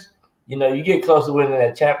defense, you get close to winning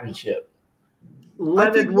that championship.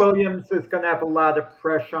 Leonard Williams is going to have a lot of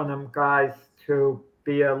pressure on him, guys, to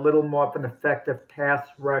be a little more of an effective pass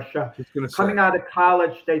rusher. Coming out of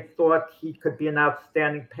college, they thought he could be an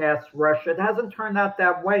outstanding pass rusher. It hasn't turned out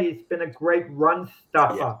that way. He's been a great run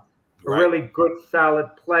stuffer, a really good, solid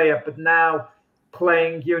player. But now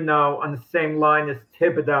playing, on the same line as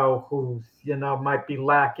Thibodeau, who's, might be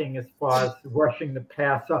lacking as far as rushing the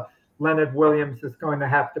passer, Leonard Williams is going to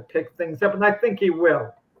have to pick things up, and I think he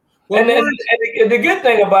will. Well, and the good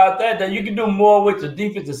thing about that you can do more with the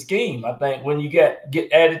defensive scheme. I think when you get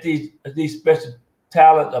added these special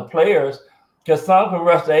talent of players, because some can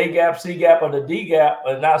rush the A gap, C gap, or the D gap,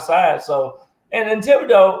 and outside. So, and then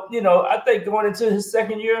Thibodeau, I think going into his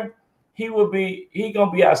second year, he's gonna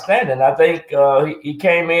be outstanding. I think he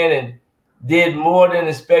came in and did more than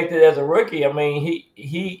expected as a rookie. I mean,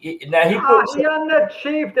 he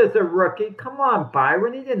underachieved as a rookie. Come on,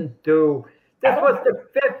 Byron, he didn't do. This was the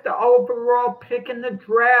 5th overall pick in the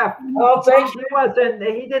draft. Oh, thank you.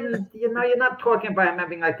 He didn't, you're not talking about him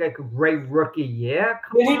having like a great rookie year.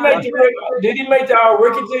 Did he make the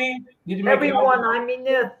all-rookie team? Everyone, I mean,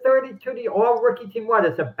 they're 32, the all-rookie team. What,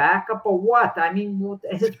 as a backup or what? I mean,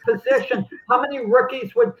 his position. How many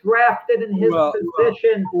rookies were drafted in his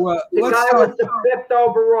position? The guy was the 5th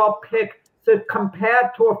overall pick. So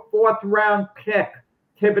compared to a 4th-round pick,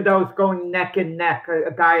 Thibodeau's going neck and neck,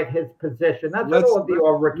 a guy at his position. That's all the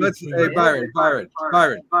all rookies. Hey, Byron.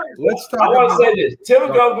 Let's talk. I want to say this: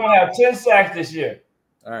 Thibodeau's going to have 10 sacks this year.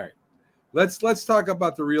 All right, let's talk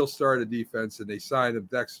about the real star of the defense, and they signed him,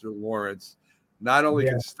 Dexter Lawrence. Not only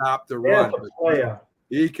can stop the run, but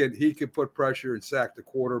he can put pressure and sack the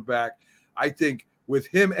quarterback. I think with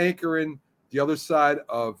him anchoring the other side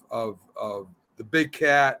of the big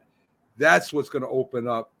cat, that's what's going to open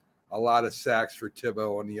up a lot of sacks for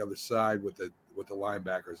Thibodeau on the other side with the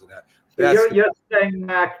linebackers and that. You're saying,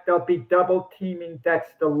 Mac, they'll be double teaming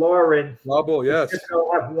Dexter Lawrence. Double, yes. They'll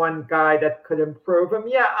have one guy that could improve him.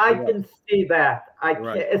 Yeah, I can see that.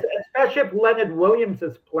 Especially if Leonard Williams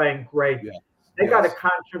is playing great. Yeah. They got to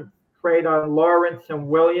concentrate on Lawrence and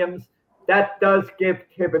Williams. That does give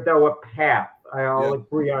Thibodeau a path. I'll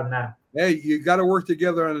agree on that. Hey, you got to work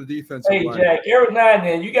together on the defensive line. Hey, Jack, every now and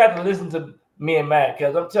then you got to listen to me and Matt,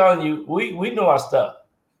 because I'm telling you, we know our stuff.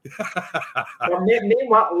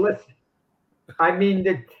 Meanwhile, listen, I mean,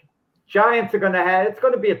 the Giants are going to it's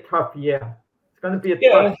going to be a tough year. It's going to be a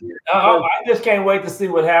tough year. I just can't wait to see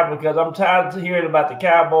what happens, because I'm tired of hearing about the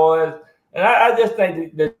Cowboys And I just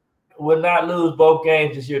think that will not lose both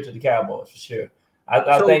games this year to the Cowboys for sure.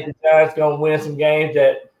 I think the Giants going to win some games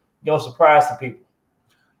that going to surprise some people.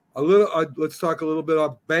 Let's talk a little bit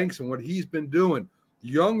about Banks and what he's been doing.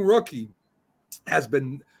 Young rookie has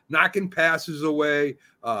been knocking passes away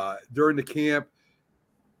during the camp.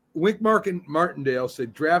 Wink Martindale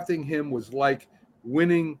said drafting him was like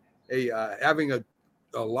winning having a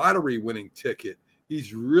lottery winning ticket.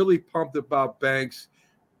 He's really pumped about Banks.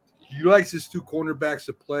 He likes his two cornerbacks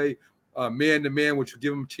to play man to man, which will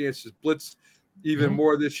give him a chance to blitz even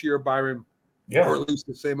more this year, Byron. Yeah. Or at least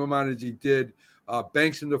the same amount as he did.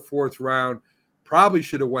 Banks in the fourth round probably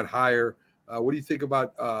should have went higher. What do you think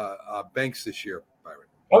about Banks this year, Byron?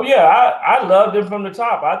 Oh yeah, I loved him from the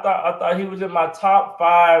top. I thought he was in my top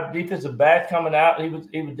 5 defensive backs coming out. He was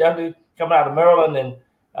definitely coming out of Maryland, and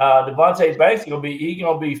Devontae Banks gonna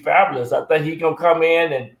be fabulous. I think he's gonna come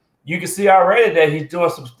in, and you can see already that he's doing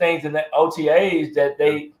some things in the OTAs that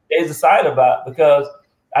they're excited about, because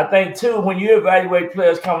I think too, when you evaluate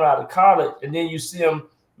players coming out of college and then you see them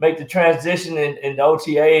make the transition in the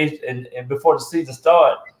OTAs and before the season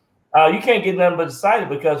starts, you can't get nothing but excited,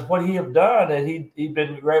 because what he have done, and he's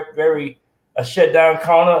been very a shutdown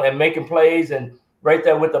corner and making plays and right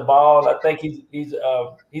there with the ball. I think he's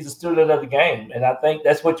a student of the game, and I think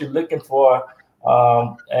that's what you're looking for.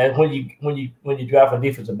 And when you draft a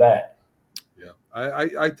defensive back. Yeah,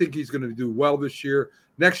 I think he's going to do well this year.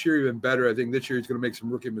 Next year, even better. I think this year he's going to make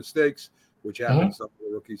some rookie mistakes, which happens to some of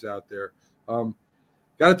the rookies out there. Got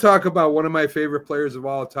to talk about one of my favorite players of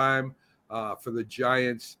all time for the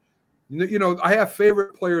Giants. You know, I have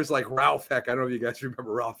favorite players like Ralph Heck. I don't know if you guys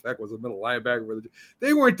remember Ralph Heck was a middle linebacker.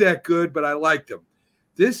 They weren't that good, but I liked him.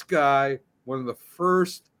 This guy, one of the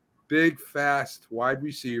first big, fast wide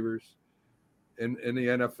receivers in the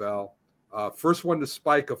NFL, first one to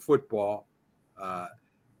spike a football.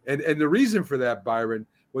 And the reason for that, Byron,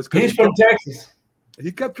 was because he's from Texas.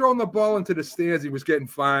 He kept throwing the ball into the stands. He was getting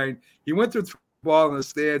fined. He went to throw the ball in the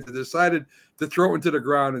stands and decided to throw it into the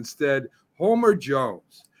ground instead. Homer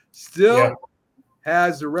Jones still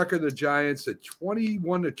has the record of the Giants at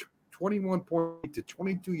 21 point to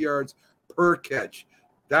 22 yards per catch.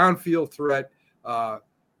 Downfield threat. I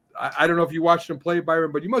don't know if you watched him play,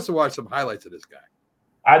 Byron, but you must have watched some highlights of this guy.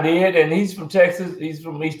 I did, and he's from Texas. He's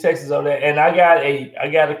from East Texas over there. And I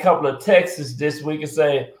got a couple of texts this week and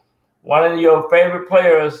say one of your favorite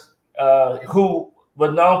players who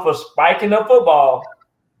was known for spiking the football,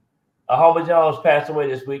 Homer Jones, passed away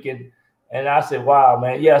this weekend. And I said, "Wow,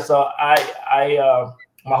 man, yeah." So I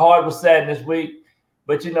my heart was sad this week,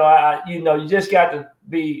 but you you just got to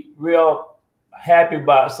be real happy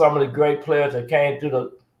about some of the great players that came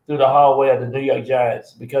through the hallway of the New York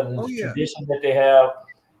Giants, because of the tradition that they have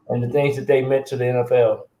and the things that they meant to the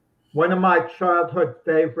NFL. One of my childhood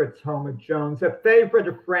favorites, Homer Jones, a favorite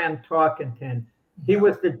of Fran Tarkenton. He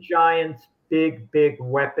was the Giants' big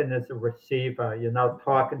weapon as a receiver. You know,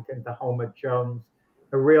 Tarkenton to Homer Jones,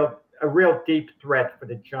 a real deep threat for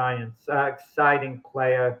the Giants. Exciting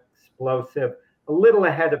player, explosive, a little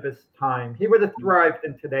ahead of his time. He would have thrived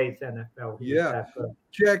in today's NFL.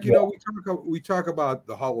 Jack, we talk about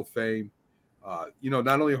the Hall of Fame.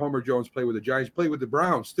 Not only Homer Jones played with the Giants, played with the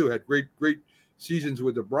Browns too. Had great seasons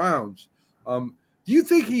with the Browns. Do you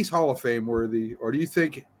think he's Hall of Fame worthy, or do you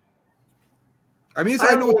think? I mean,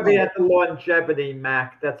 I know he had the longevity,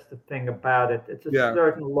 Mac. That's the thing about it. It's a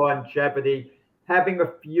certain longevity. Having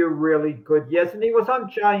a few really good years, and he was on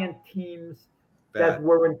Giant teams that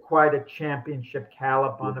weren't quite a championship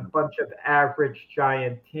caliber, on a bunch of average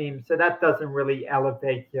Giant teams. So that doesn't really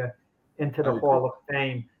elevate you into the Hall of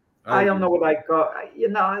Fame. I don't know what I go.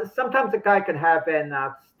 Sometimes a guy could have an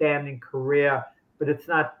outstanding career, but it's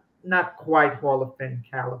not quite Hall of Fame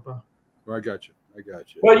caliber. Well, I got you.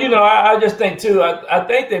 Well, I just think too. I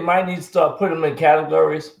think they might need to start putting them in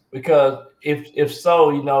categories, because if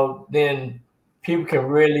so, then people can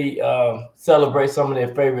really celebrate some of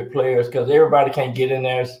their favorite players, because everybody can't get in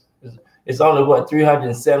there. It's only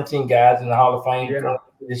 317 guys in the Hall of Fame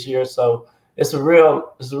this year, so it's a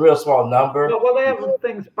real small number. Well, they have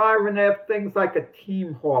things, Byron. They have things like a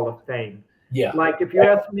team Hall of Fame. Yeah. Like if you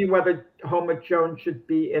ask me whether Homer Jones should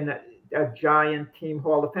be in a Giant team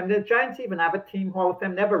Hall of Fame, the Giants even have a team Hall of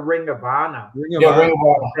Fame. They have a Ring of Honor. Ring of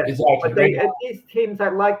Honor. Exactly. But these teams,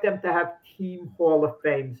 I'd like them to have team Hall of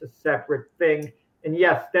Fames, a separate thing. And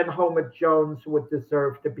yes, then Homer Jones would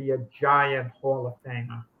deserve to be a Giant Hall of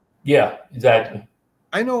Famer. Yeah, exactly.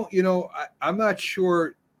 I know, I'm not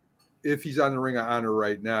sure if he's on the Ring of Honor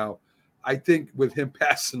right now. I think with him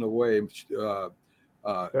passing away,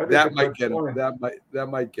 that might get him. That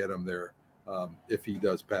might get him there if he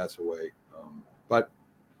does pass away. But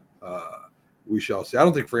We shall see. I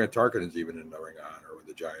don't think Fran Tarkenton is even in the Ring of Honor with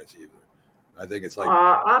the Giants either. I think it's like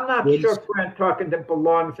I'm not sure Fran Tarkenton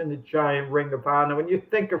belongs in the Giant Ring of Honor. When you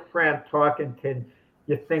think of Fran Tarkenton,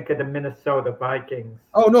 you think of the Minnesota Vikings.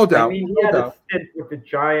 Oh, no doubt. I mean, he had a stint with the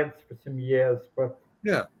Giants for some years, but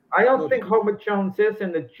yeah, I don't think Homer Jones is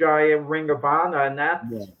in the Giant Ring of Honor, and that's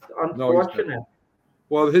unfortunate.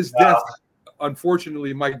 Well, his death,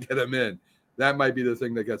 unfortunately, might get him in. That might be the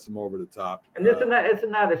thing that gets him over the top. And isn't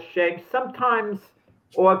that a shame? Sometimes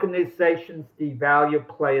organizations devalue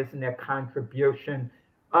players and their contribution.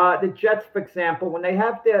 The Jets, for example, when they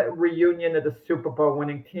have their reunion of the Super Bowl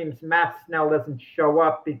winning teams, Matt Snell doesn't show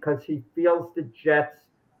up because he feels the Jets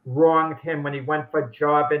wronged him when he went for a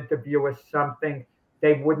job interview or something.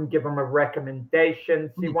 They wouldn't give him a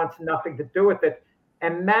recommendation. So he wants nothing to do with it.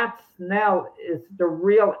 And Matt Snell is the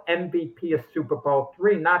real MVP of Super Bowl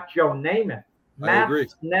III, not Joe Namath. Matt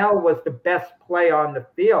Snell was the best player on the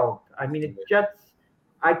field. I mean, the Jets,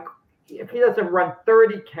 if he doesn't run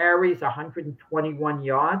 30 carries, 121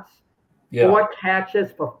 yards, 4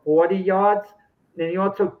 catches for 40 yards, then he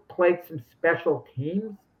also played some special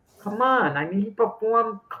teams. Come on. I mean, he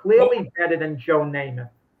performed clearly better than Joe Namath.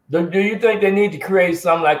 Do you think they need to create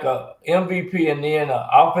something like a MVP and then an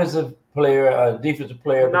offensive player, a defensive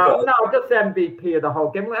player? No, just MVP of the whole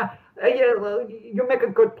game. You make a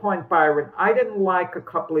good point, Byron. I didn't like a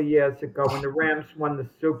couple of years ago when the Rams won the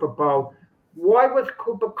Super Bowl. Why was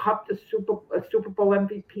Cooper Kupp the Super Bowl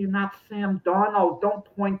MVP and not Sam Darnold? Don't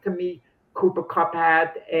point to me. Cooper Kupp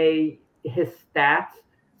had his stats.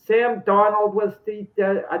 Sam Darnold was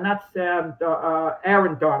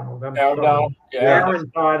Aaron Donald.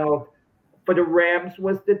 Aaron Donald for the Rams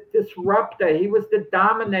was the disruptor. He was the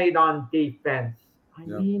dominate on defense. I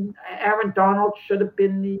mean, Aaron Donald should have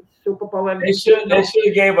been the Super Bowl MVP. They should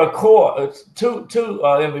have gave a core two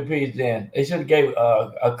MVPs. Then they should have gave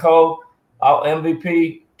a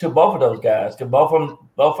MVP to both of those guys because both of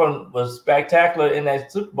them was spectacular in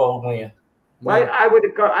that Super Bowl win. Well, I would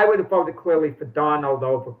have voted clearly for Donald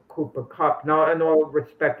over Cooper Kupp. No, in all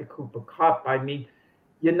respect to Cooper Kupp, I mean,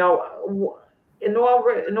 in all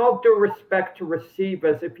due respect to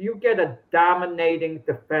receivers, if you get a dominating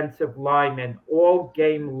defensive lineman all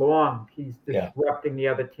game long, he's disrupting the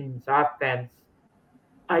other team's offense.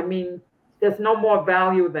 I mean, there's no more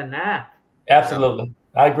value than that. Absolutely,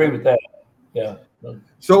 I agree with that. Yeah.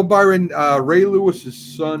 So, Byron, Ray Lewis's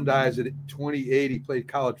son dies at 28. He played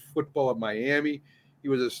college football at Miami. He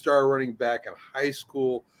was a star running back in high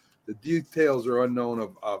school. The details are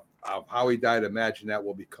unknown of how he died. Imagine that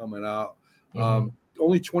will be coming out.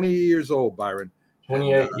 Only 28 years old, Byron.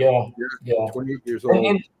 28, yeah. 28 years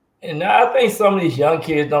old. And I think some of these young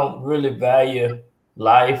kids don't really value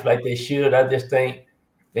life like they should. I just think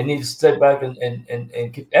they need to step back and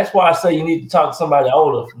that's why I say you need to talk to somebody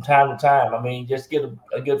older from time to time. I mean, just get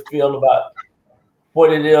a good feel about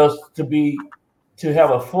what it is to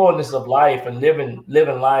have a fullness of life and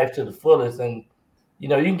living life to the fullest. And you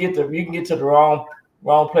can get to the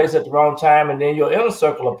wrong place at the wrong time, and then your inner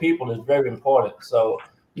circle of people is very important. So,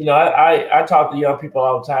 I talk to young people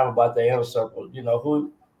all the time about their inner circle.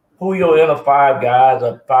 Who your inner 5 guys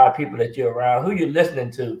or 5 people that you're around, who you're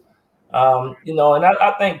listening to. And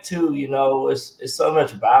I think too, it's so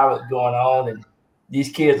much violence going on, and these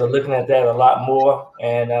kids are looking at that a lot more.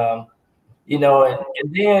 And and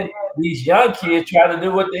then these young kids try to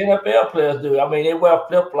do what the NFL players do. I mean, they wear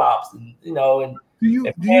flip flops, and and do you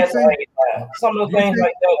think some of the things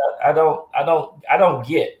like that? I don't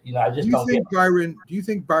get. I just don't get. Byron, do you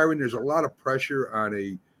think, Byron, there's a lot of pressure on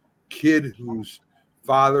a kid whose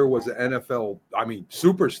father was an NFL,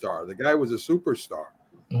 superstar? The guy was a superstar.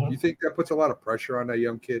 Do you think that puts a lot of pressure on that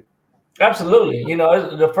young kid? Absolutely.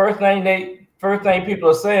 The first thing people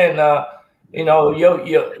are saying,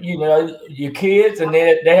 your kids, and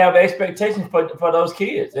they have expectations for those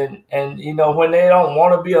kids, and when they don't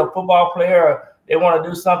want to be a football player, they want to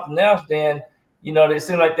do something else, then they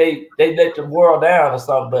seem like they let the world down or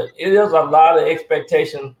something. But it is a lot of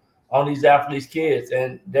expectation on these athletes' kids,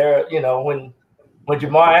 and they're when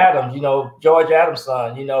Jamar Adams, George Adams'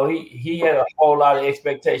 son, he had a whole lot of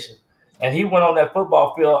expectation, and he went on that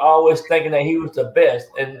football field always thinking that he was the best,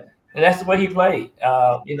 and that's the way he played,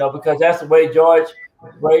 because that's the way George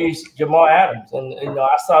raised Jamar Adams, and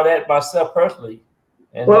I saw that myself personally.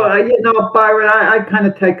 And, Byron, I kind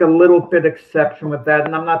of take a little bit exception with that,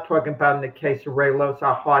 and I'm not talking about in the case of Ray Lewis.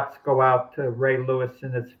 Our hearts go out to Ray Lewis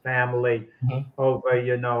and his family over,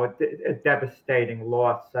 a devastating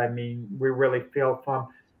loss. I mean, we really feel for him.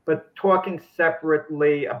 But talking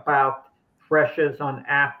separately about pressures on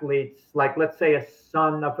athletes, like let's say a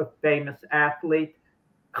son of a famous athlete,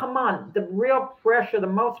 come on, the real pressure, the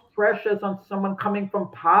most pressure is on someone coming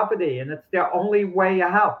from poverty, and it's their only way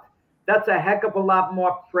out. That's a heck of a lot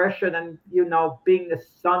more pressure than, being the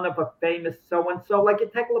son of a famous so and so. Like you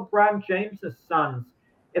take LeBron James's sons.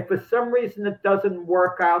 If for some reason it doesn't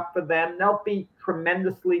work out for them, they'll be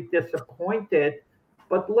tremendously disappointed.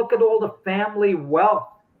 But look at all the family wealth.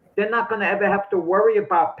 They're not going to ever have to worry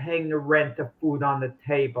about paying the rent or food on the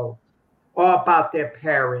table or about their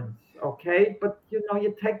parents. Okay. But,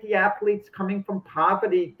 you take the athletes coming from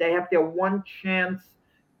poverty, they have their one chance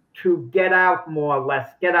to get out, more or less,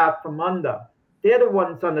 get out from under. They're the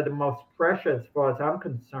ones under the most pressure as far as I'm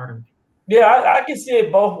concerned. Yeah, I can see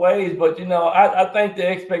it both ways, but I think the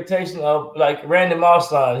expectation of like Randy Moss'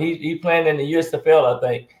 son, he playing in the USFL, I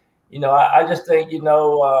think. I just think,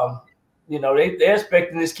 they're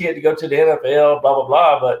expecting this kid to go to the NFL, blah, blah,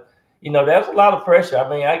 blah. But, there's a lot of pressure. I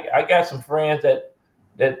mean, I got some friends that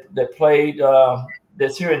played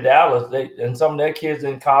that's here in Dallas. And some of their kids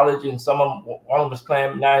in college, and one of them was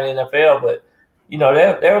playing now in the NFL. But,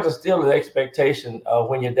 there was still an expectation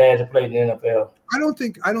when your dad had played in the NFL. I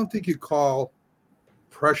don't think you call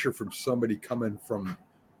pressure from somebody coming from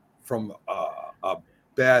a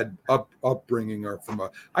bad upbringing or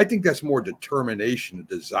I think that's more determination, a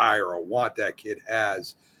desire, a want that kid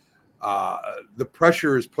has. The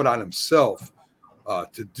pressure is put on himself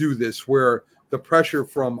to do this, where the pressure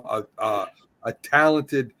from a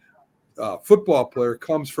talented football player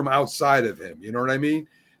comes from outside of him. You know what I mean?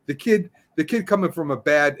 The kid coming from a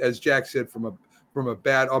bad, as Jack said, from a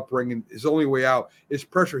bad upbringing, his only way out is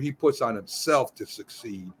pressure he puts on himself to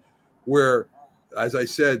succeed. Where, as I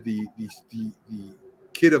said, the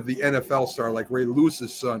kid of the NFL star, like Ray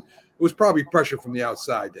Lewis's son, it was probably pressure from the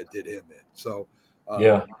outside that did him in. So,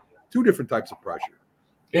 two different types of pressure.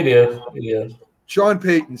 It is. Sean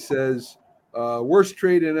Payton says, worst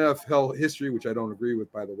trade in NFL history, which I don't agree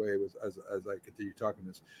with, by the way, was as I continue talking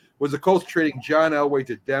this, was the Colts trading John Elway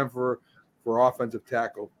to Denver for offensive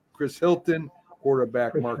tackle Chris Hilton,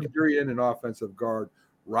 quarterback Mark Urian, and offensive guard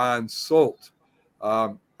Ron Solt.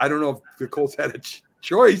 I don't know if the Colts had a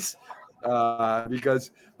choice because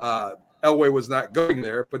Elway was not going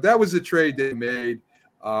there, but that was the trade they made.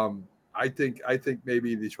 I think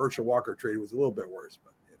maybe the Herschel Walker trade was a little bit worse.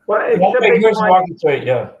 But,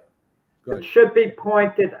 it should be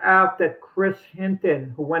pointed out that Chris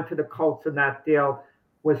Hinton, who went to the Colts in that deal,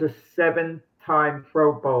 was a 7-time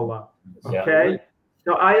Pro Bowler. Okay? Yeah.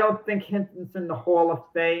 So I don't think Hinton's in the Hall of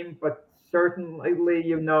Fame, but certainly,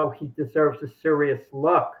 he deserves a serious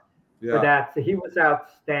look for that. So he was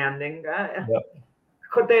outstanding.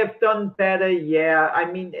 Could they have done better? Yeah.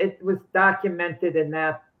 I mean, it was documented in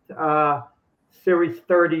that series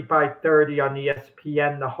 30 by 30 on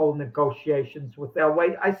ESPN, the whole negotiations with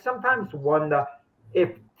Elway. I sometimes wonder if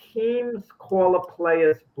teams call a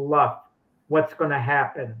player's bluff, what's going to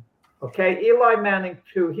happen. Okay, Eli Manning,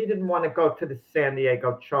 too, he didn't want to go to the San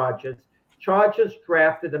Diego Chargers. Chargers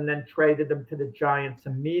drafted him, then traded him to the Giants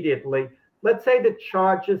immediately. Let's say the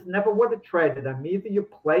Chargers never would have traded him. Either you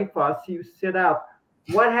play for us or you sit out.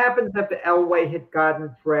 What happens if Elway had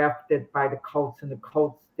gotten drafted by the Colts and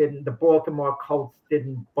the Baltimore Colts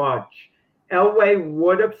didn't budge? Elway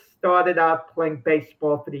would have started out playing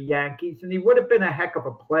baseball for the Yankees, and he would have been a heck of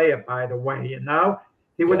a player, by the way,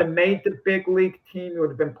 He would have made the big league team. He would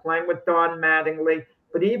have been playing with Don Mattingly.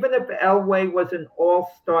 But even if Elway was an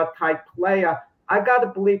all-star type player, I got to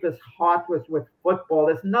believe his heart was with football.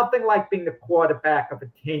 There's nothing like being the quarterback of a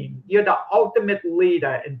team. You're the ultimate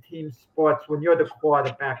leader in team sports when you're the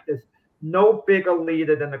quarterback. There's no bigger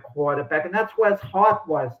leader than the quarterback. And that's where his heart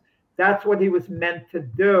was. That's what he was meant to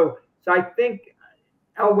do. So I think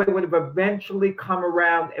Elway would have eventually come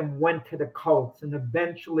around and went to the Colts and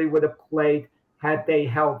eventually would have played had they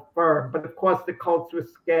held firm. But, of course, the Colts were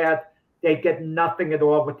scared. They get nothing at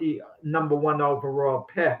all with the number 1 overall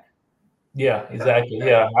pick. Yeah, exactly.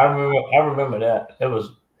 Yeah, I remember that. It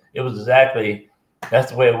was exactly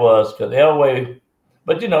that's the way it was because Elway.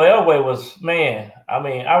 But Elway was, man. I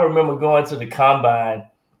mean, I remember going to the combine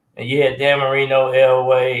and you had Dan Marino,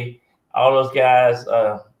 Elway, all those guys.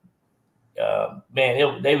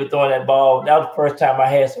 Man, they were throwing that ball. That was the first time I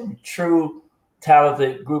had some true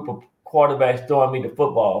talented group of quarterbacks throwing me the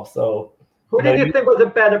football. So, who did you think was a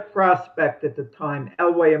better prospect at the time,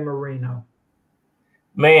 Elway and Marino?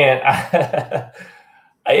 Man,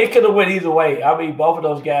 it could have went either way. I mean, both of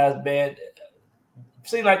those guys, man,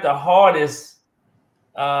 seemed like the hardest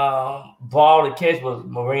ball to catch was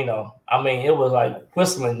Marino. I mean, it was like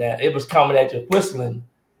whistling that it was coming at you, whistling,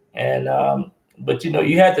 and but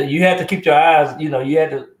you had to keep your eyes. You had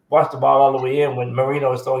to watch the ball all the way in when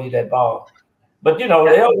Marino was throwing you that ball. But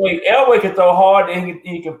Elway can throw hard, and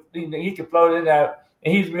he can float in there,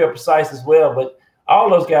 and he's real precise as well. But all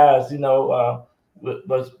those guys,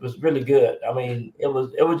 was really good. I mean, it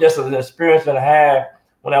was just an experience and a half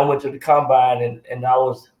when I went to the combine, and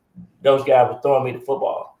those guys were throwing me the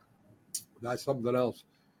football. That's something else.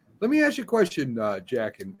 Let me ask you a question,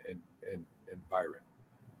 Jack and Byron.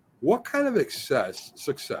 What kind of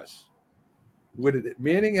success would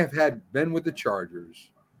Manning have had been with the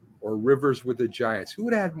Chargers or Rivers with the Giants? Who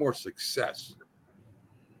would have had more success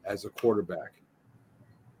as a quarterback?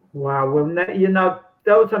 Wow. Well,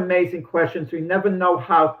 those are amazing questions. We never know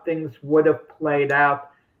how things would have played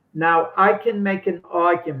out. Now, I can make an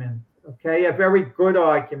argument, okay, a very good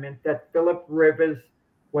argument that Philip Rivers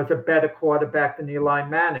was a better quarterback than Eli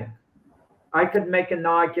Manning. I could make an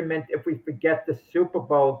argument, if we forget the Super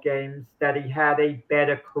Bowl games, that he had a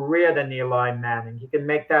better career than Eli Manning. You can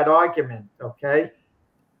make that argument, okay?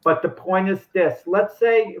 But the point is this. Let's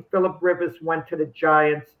say Philip Rivers went to the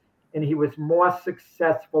Giants and he was more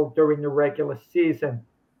successful during the regular season.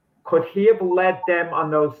 Could he have led them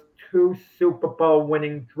on those 2 Super Bowl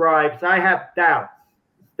winning drives? I have doubts.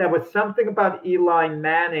 There was something about Eli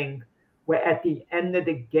Manning where at the end of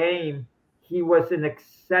the game, he was an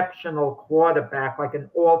exceptional quarterback, like an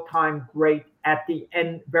all-time great at the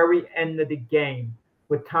very end of the game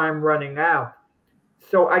with time running out.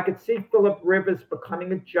 So I could see Philip Rivers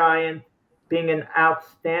becoming a Giant, being an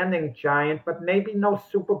outstanding Giant, but maybe no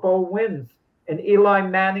Super Bowl wins. And Eli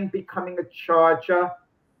Manning becoming a Charger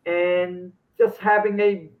and just having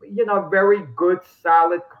a very good,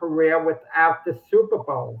 solid career without the Super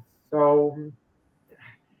Bowl. So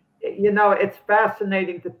it's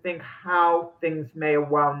fascinating to think how things may have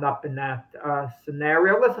wound up in that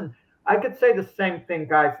scenario. Listen, I could say the same thing,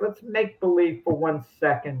 guys. Let's make believe for 1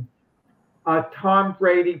 second. Tom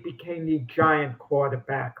Brady became the Giant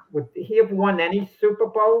quarterback. Would he have won any Super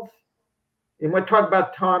Bowls? And we're talking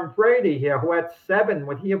about Tom Brady here, who had 7.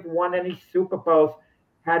 Would he have won any Super Bowls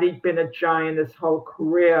had he been a Giant his whole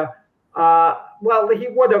career? Well, he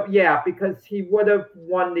would have, yeah, because he would have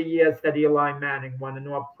won the years that Eli Manning won in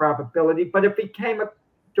all probability. But if he came up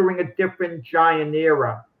during a different Giant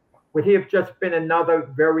era, would he have just been another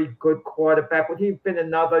very good quarterback? Would he have been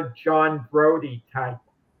another John Brody type,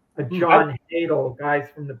 a John Hadle, guys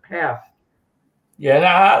from the past? Yeah, and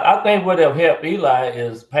I think what have helped Eli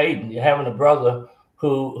is Peyton. Having a brother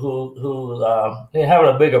who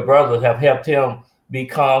having a bigger brother have helped him be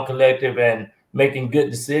calm, collective, and making good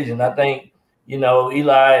decisions. I think,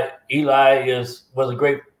 Eli was a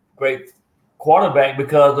great quarterback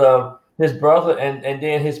because of his brother and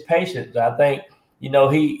then his patience. I think,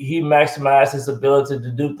 he maximized his ability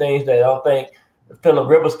to do things that I don't think Philip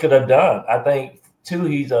Rivers could have done. I think too,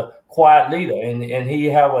 he's a quiet leader and he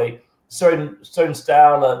have a certain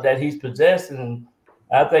style that he's possessed. And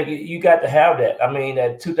I think you got to have that. I mean,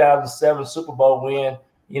 that 2007 Super Bowl win,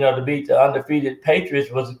 to beat the undefeated Patriots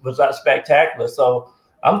was not spectacular. So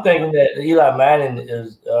I'm thinking that Eli Manning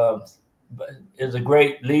is a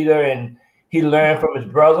great leader, and he learned from his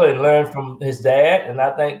brother and learned from his dad, and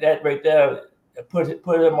I think that right there put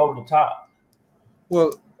him over the top.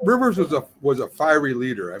 Well, Rivers was a fiery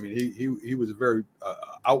leader. I mean, he was a very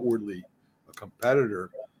outwardly a competitor.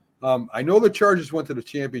 I know the Chargers went to the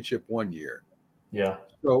championship 1 year. Yeah.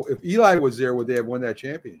 So if Eli was there, would they have won that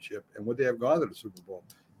championship, and would they have gone to the Super Bowl?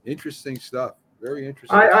 Interesting stuff. Very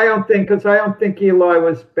interesting. I don't think Eli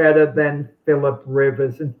was better than Philip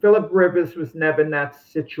Rivers, and Philip Rivers was never in that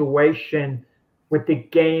situation with the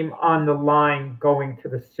game on the line going to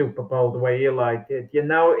the Super Bowl the way Eli did.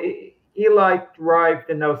 Eli thrived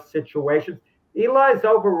in those situations. Eli's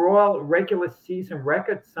overall regular season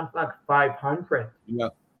record something like 500. Yeah.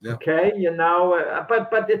 Okay,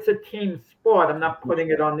 but it's a team sport. I'm not putting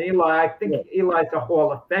it on Eli. I think Eli's a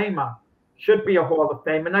Hall of Famer, should be a Hall of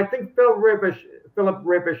Famer, and I think Philip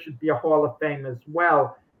Rivers should be a Hall of Fame as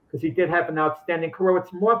well because he did have an outstanding career.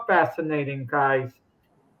 What's more fascinating, guys,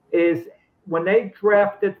 is when they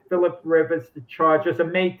drafted Philip Rivers, the Chargers,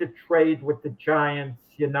 and made the trade with the Giants.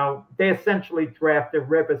 They essentially drafted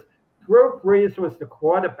Rivers. Drew Brees was the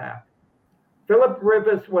quarterback. Philip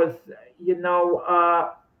Rivers was,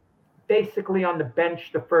 basically on the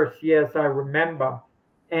bench the first years I remember.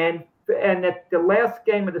 And at the last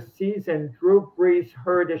game of the season, Drew Brees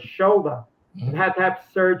hurt his shoulder and had to have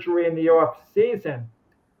surgery in the off season.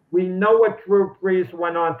 We know what Drew Brees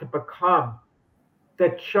went on to become.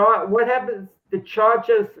 What happens? The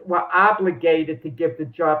Chargers were obligated to give the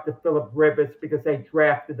job to Philip Rivers because they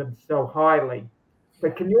drafted him so highly.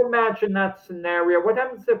 But can you imagine that scenario? What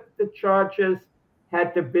happens if the Chargers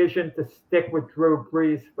had the vision to stick with Drew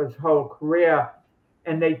Brees for his whole career?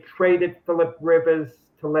 and they traded Philip Rivers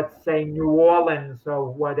to, let's say, New Orleans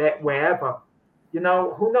or wherever,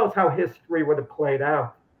 who knows how history would have played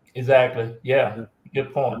out. Exactly. Yeah.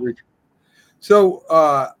 Good point.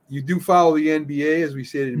 So you do follow the NBA, as we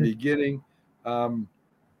said in the beginning.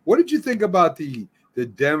 What did you think about the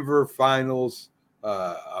Denver finals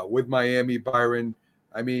with Miami, Byron?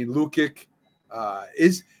 I mean, Lukic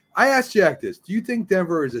I asked Jack this. Do you think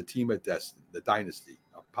Denver is a team of destiny, the dynasty,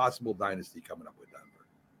 a possible dynasty coming up with Denver?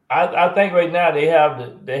 I think right now they have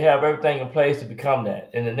everything in place to become that.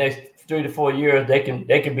 In the next 3 to 4 years, they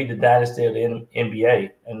can be the dynasty of the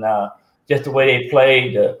NBA. And just the way they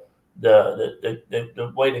play, the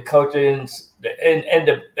way the coaching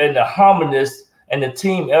and the harmonious and the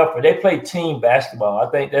team effort. They play team basketball.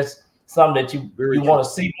 I think that's something that you want to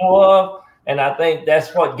see more of. And I think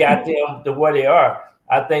that's what got them to where they are.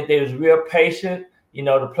 I think they was real patient.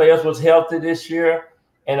 The players was healthy this year.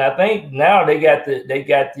 And I think now they got the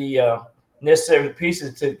necessary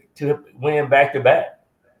pieces to win back to back.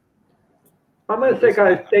 I'm going to say,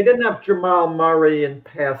 guys, they didn't have Jamal Murray in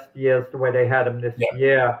past years the way they had him this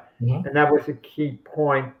year. Mm-hmm. And that was a key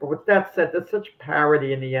point. But with that said, there's such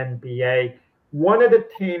parity in the NBA. One of the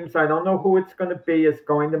teams, I don't know who it's going to be, is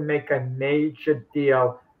going to make a major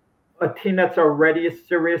deal. A team that's already a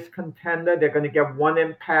serious contender, they're going to get one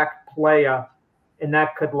impact player, and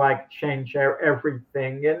that could change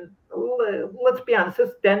everything. And let's be honest,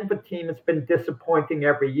 this Denver team has been disappointing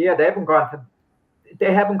every year. They haven't gone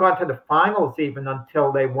to the finals even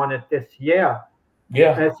until they won it this year.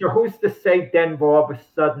 Yeah. And so who's to say Denver all of a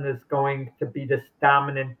sudden is going to be this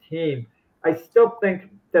dominant team? I still think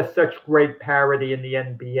there's such great parity in the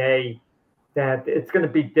NBA that it's going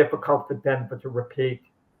to be difficult for Denver to repeat.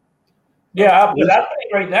 Yeah, but I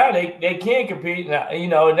think right now they can compete.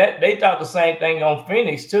 And that they thought the same thing on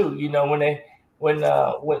Phoenix too. When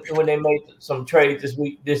they made some trades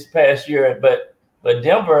this past year. But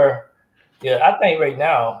Denver, I think right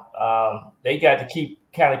now they got to keep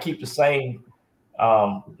the same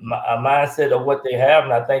mindset of what they have,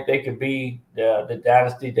 and I think they could be the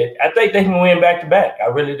dynasty. I think they can win back to back. I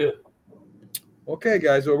really do. Okay,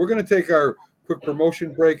 guys. Well, we're going to take our quick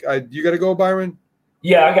promotion break. You got to go, Byron?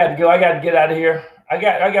 Yeah, I got to go. I got to get out of here. I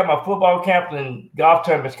got my football camp and golf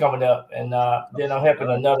tournaments coming up, and then I'm helping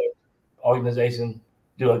another organization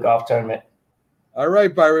do a golf tournament. All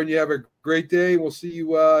right, Byron. You have a great day. We'll see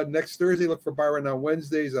you next Thursday. Look for Byron on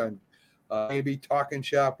Wednesdays on maybe Talking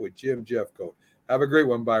Shop with Jim Jeffcoat. Have a great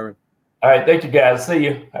one, Byron. All right, thank you, guys. See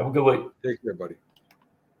you. Have a good week. Take care, buddy.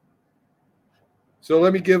 So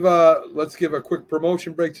let's give a quick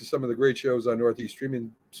promotion break to some of the great shows on Northeast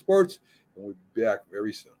Streaming Sports, and we'll be back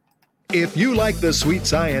very soon. If you like the sweet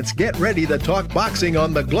science, get ready to talk boxing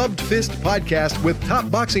on the Gloved Fist podcast with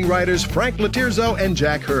top boxing writers Frank Latirzo and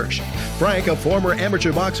Jack Hirsch. Frank, a former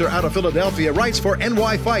amateur boxer out of Philadelphia, writes for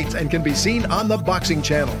NY Fights and can be seen on the Boxing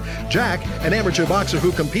Channel. Jack, an amateur boxer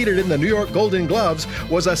who competed in the New York Golden Gloves,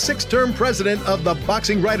 was a 6-term president of the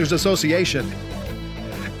Boxing Writers Association.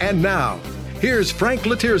 And now, here's Frank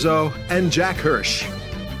Latirzo and Jack Hirsch.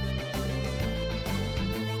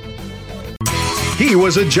 He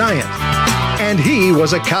was a giant, and he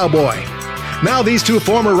was a cowboy. Now these two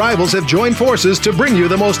former rivals have joined forces to bring you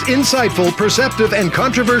the most insightful, perceptive, and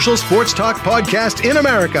controversial sports talk podcast in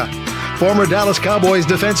America. Former Dallas Cowboys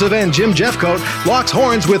defensive end Jim Jeffcoat locks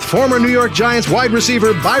horns with former New York Giants wide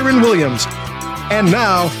receiver Byron Williams. And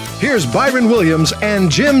now, here's Byron Williams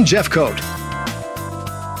and Jim Jeffcoat.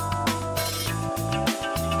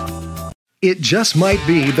 It just might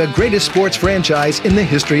be the greatest sports franchise in the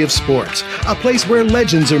history of sports. A place where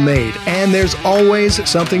legends are made, and there's always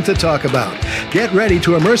something to talk about. Get ready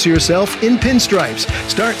to immerse yourself in pinstripes.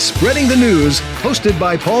 Start spreading the news, hosted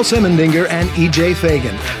by Paul Semendinger and E.J.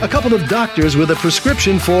 Fagan, a couple of doctors with a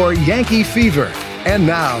prescription for Yankee fever. And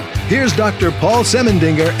now, here's Dr. Paul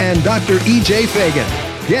Semendinger and Dr. E.J. Fagan.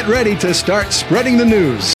 Get ready to start spreading the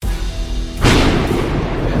news.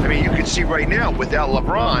 See right now, without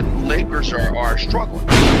LeBron, Lakers are struggling.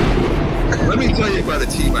 Let me tell you about a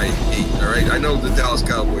team I hate, all right? I know the Dallas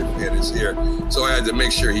Cowboys fan is here, so I had to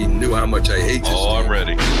make sure he knew how much I hate this team. I'm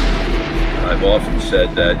ready. I've often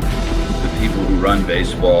said that the people who run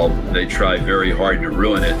baseball, they try very hard to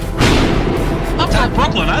ruin it. I'm from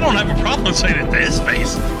Brooklyn. I don't have a problem saying it to his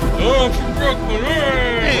face. Oh, I'm from Brooklyn.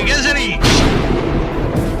 Hey, guys, any...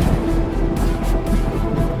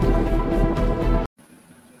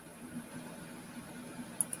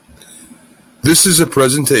 This is a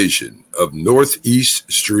presentation of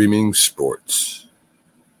Northeast Streaming Sports.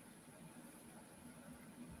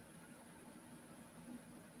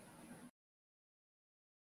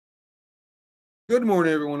 Good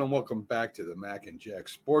morning, everyone, and welcome back to the Mac and Jack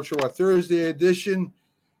Sports Show, our Thursday edition.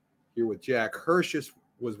 Here with Jack Hirsch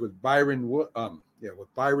was with Byron. With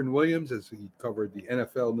Byron Williams as he covered the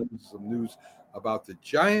NFL news, some news about the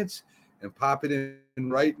Giants, and popping in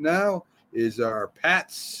right now is our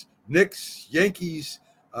Pats, Knicks, Yankees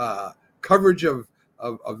coverage of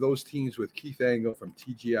those teams with Keith Engle from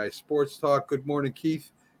TGI Sports Talk. Good morning,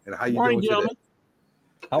 Keith, and how you doing today?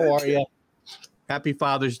 How are you? Happy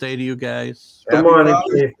Father's Day to you guys. Good morning,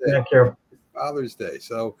 Keith. Thank you. Father's Day.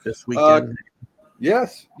 So this weekend.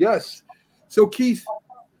 Yes. So, Keith,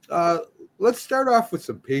 let's start off with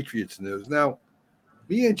some Patriots news. Now,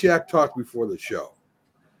 me and Jack talked before the show,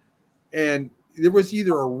 and there was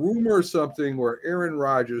either a rumor or something where Aaron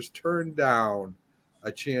Rodgers turned down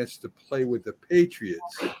a chance to play with the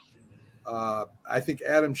Patriots. I think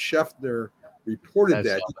Adam Schefter reported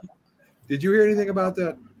that. Did you hear anything about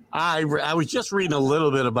that? I was just reading a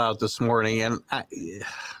little bit about this morning, and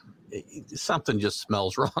something just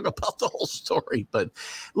smells wrong about the whole story. But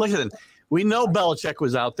listen, we know Belichick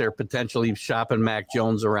was out there potentially shopping Mac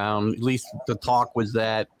Jones around. At least the talk was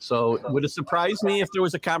that. So would it surprise me if there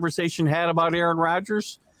was a conversation had about Aaron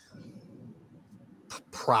Rodgers?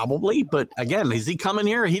 Probably. But again, is he coming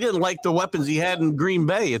here? He didn't like the weapons he had in Green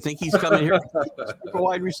Bay. I think he's coming here for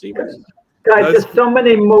wide receivers. Guys, there's so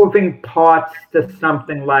many moving parts to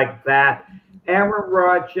something like that. Aaron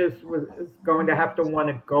Rodgers is going to have to want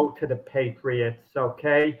to go to the Patriots,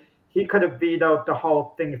 okay? He could have vetoed the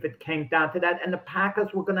whole thing if it came down to that. And the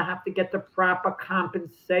Packers were going to have to get the proper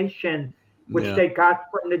compensation, which they got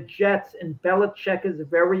from the Jets. And Belichick is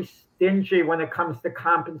very stingy when it comes to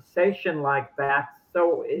compensation like that.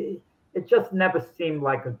 So it just never seemed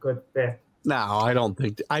like a good fit. No, I don't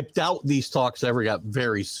think. I doubt these talks ever got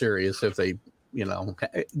very serious. If they,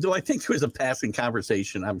 do I think there was a passing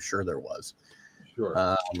conversation? I'm sure there was.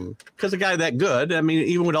 Sure. Because a guy that good, I mean,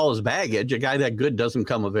 even with all his baggage, a guy that good doesn't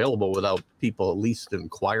come available without people at least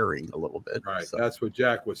inquiring a little bit. Right. So. That's what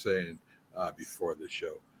Jack was saying before the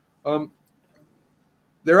show.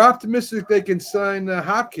 They're optimistic they can sign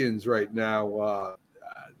Hopkins right now.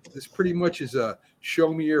 This pretty much is a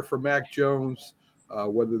show me year for Mac Jones.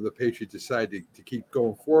 Whether the Patriots decide to keep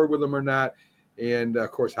going forward with him or not. And, of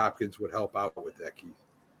course, Hopkins would help out with that, Keith.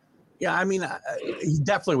 Yeah, I mean, he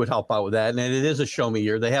definitely would help out with that. And it is a show me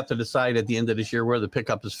year. They have to decide at the end of this year whether to pick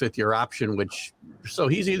up his fifth-year option, so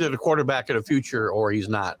he's either the quarterback of the future or he's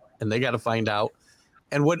not. And they got to find out.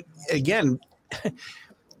 And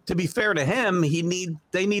to be fair to him,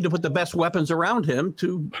 they need to put the best weapons around him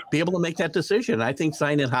to be able to make that decision. I think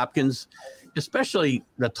signing Hopkins – especially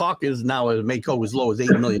the talk is now it may go as low as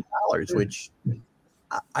 $8 million, which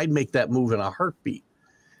I'd make that move in a heartbeat.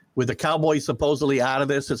 With the Cowboys supposedly out of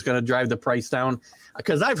this, it's going to drive the price down.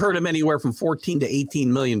 Because I've heard him anywhere from 14 to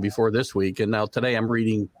 18 million before this week, and now today I'm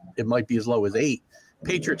reading it might be as low as 8.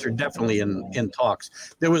 Patriots are definitely in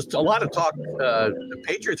talks. There was a lot of talk. The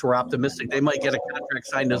Patriots were optimistic they might get a contract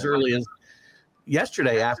signed as early as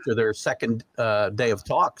yesterday after their second day of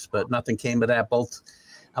talks, but nothing came of that.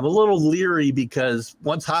 I'm a little leery because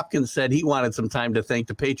once Hopkins said he wanted some time to think,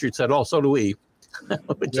 the Patriots said, "Oh, so do we."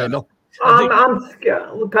 Which I know.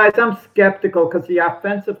 I'm skeptical because the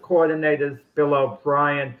offensive coordinator is Bill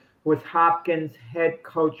O'Brien, who was Hopkins' head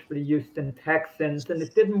coach for the Houston Texans, and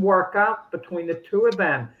it didn't work out between the two of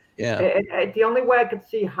them. Yeah. The only way I could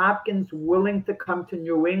see Hopkins willing to come to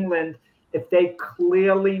New England if they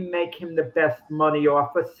clearly make him the best money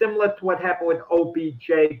offer, similar to what happened with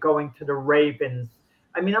OBJ going to the Ravens.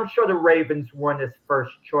 I mean, I'm sure the Ravens weren't his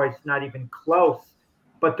first choice, not even close,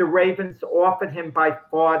 but the Ravens offered him by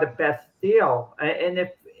far the best deal. And if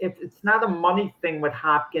it's not a money thing with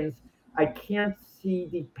Hopkins, I can't see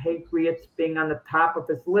the Patriots being on the top of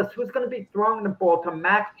his list. Who's going to be throwing the ball to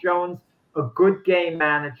Mac Jones, a good game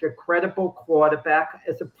manager, credible quarterback,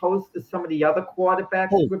 as opposed to some of the other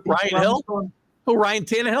quarterbacks? Ryan Hill? Ryan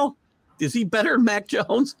Tannehill? Is he better than Mac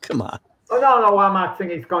Jones? Come on. Oh, no, I'm not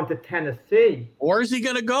saying he's going to Tennessee. Where is he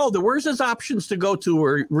going to go? Where's his options to go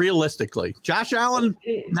to realistically? Josh Allen,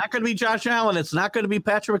 not going to be Josh Allen. It's not going to be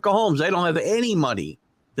Patrick Mahomes. They don't have any money.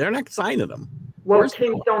 They're not signing him. Well,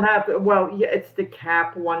 teams don't have – it's the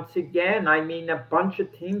cap once again. I mean, a bunch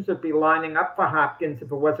of teams would be lining up for Hopkins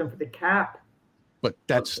if it wasn't for the cap. But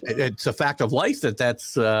it's a fact of life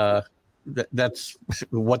that's what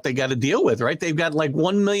they got to deal with, right? They've got like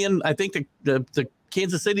 1 million. I think the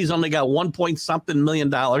Kansas City's only got $1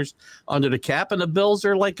 million under the cap, and the Bills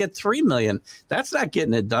are like at $3 million. That's not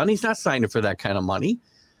getting it done. He's not signing for that kind of money.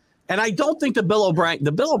 And I don't think the Bill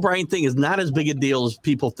O'Brien thing is not as big a deal as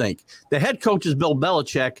people think. The head coach is Bill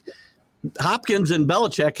Belichick. Hopkins and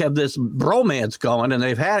Belichick have this bromance going, and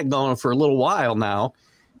they've had it going for a little while now.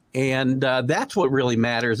 And that's what really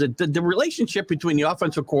matters. The relationship between the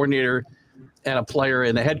offensive coordinator and a player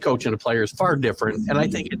and the head coach and a player is far different. And I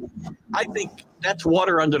think that's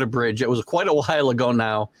water under the bridge. It was quite a while ago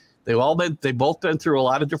now. They've both been through a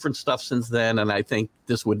lot of different stuff since then. And I think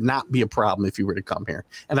this would not be a problem if you were to come here.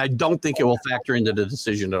 And I don't think it will factor into the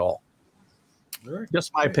decision at all. Right.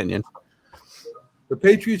 Just my opinion. The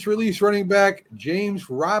Patriots released running back James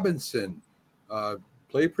Robinson.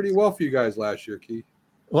 Played pretty well for you guys last year, Keith.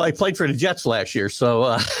 Well, I played for the Jets last year,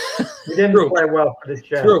 so he didn't play well for the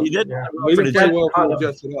Jets. He didn't play well for the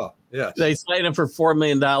Jets at all. Yeah, they signed him for $4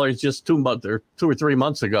 million just 2 or 3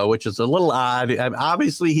 months ago, which is a little odd.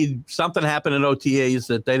 Obviously, something happened in OTAs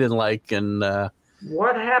that they didn't like, and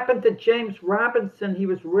what happened to James Robinson? He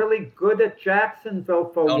was really good at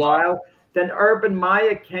Jacksonville for a while. Then Urban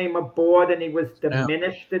Meyer came aboard, and he was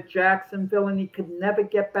diminished at Jacksonville, and he could never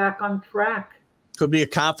get back on track. Could be a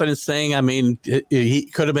confidence thing. I mean, he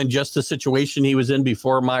could have been just the situation he was in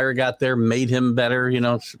before Meyer got there, made him better. You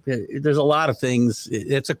know, there's a lot of things.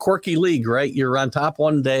 It's a quirky league, right? You're on top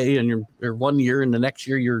one day and you're 1 year, and the next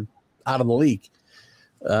year you're out of the league.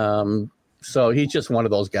 So he's just one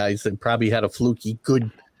of those guys that probably had a fluky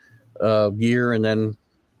good year, and then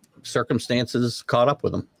circumstances caught up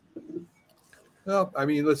with him. Well, I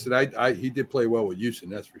mean, listen, he did play well with Houston,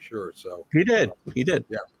 that's for sure. So he did.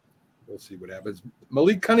 Yeah. We'll see what happens.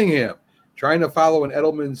 Malik Cunningham trying to follow in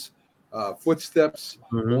Edelman's footsteps,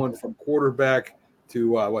 going from quarterback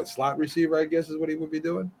to slot receiver, I guess is what he would be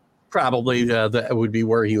doing. Probably that would be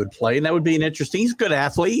where he would play, and that would be an interesting. He's a good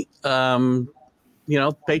athlete.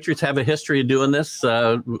 Patriots have a history of doing this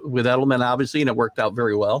with Edelman, obviously, and it worked out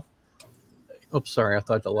very well. Oops, sorry, I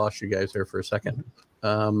thought I lost you guys there for a second.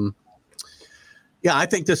 Yeah, I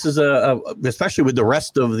think this is especially with the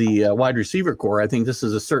rest of the wide receiver core, I think this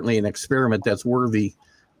is certainly an experiment that's worthy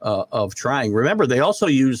of trying. Remember, they also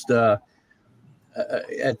used in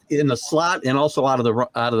the slot and also out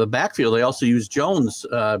of the backfield. They also used Jones.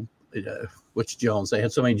 Which Jones? They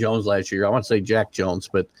had so many Jones last year. I want to say Jack Jones,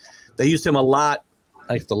 but they used him a lot.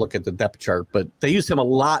 I have to look at the depth chart, but they used him a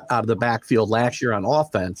lot out of the backfield last year on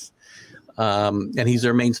offense, and he's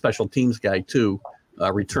their main special teams guy too,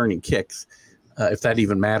 returning kicks. If that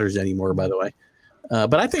even matters anymore, by the way.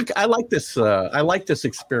 But I think I like this. I like this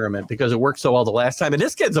experiment because it worked so well the last time. And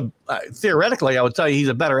this kid's theoretically, I would tell you, he's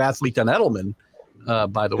a better athlete than Edelman,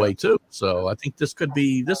 by the way, too. So I think this could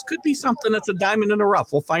be something that's a diamond in the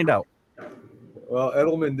rough. We'll find out. Well,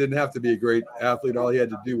 Edelman didn't have to be a great athlete. All he had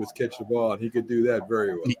to do was catch the ball, and he could do that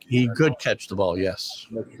very well. He could catch the ball, yes.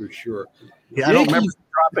 That's for sure. Yeah, I don't remember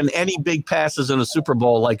dropping any big passes in a Super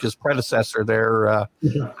Bowl like his predecessor there. I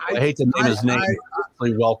hate to name his name,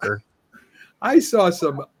 Welker. I saw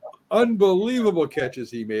some unbelievable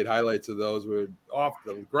catches he made. Highlights of those were off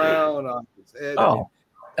the ground, off his head. Oh,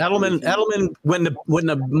 Edelman, when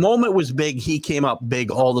the moment was big, he came up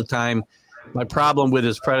big all the time. My problem with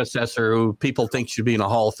his predecessor, who people think should be in a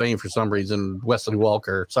Hall of Fame for some reason, Wesley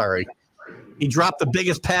Welker, sorry. He dropped the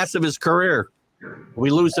biggest pass of his career. We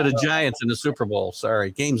lose to the Giants in the Super Bowl. Sorry,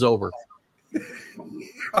 game's over.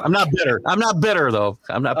 I'm not bitter. Though.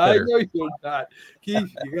 I'm not bitter. I know you're not. Keith,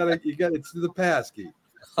 you got it to the past, Keith.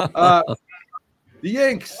 The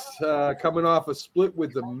Yanks coming off a split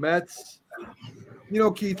with the Mets. You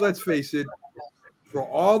know, Keith, let's face it. For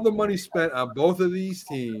all the money spent on both of these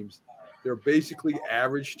teams, they're basically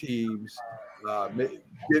average teams,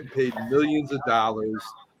 getting paid millions of dollars.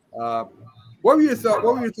 What were your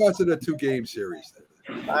thoughts of the 2-game series?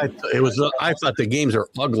 I thought the games are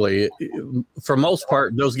ugly. For most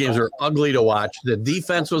part, those games are ugly to watch. The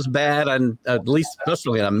defense was bad, on at least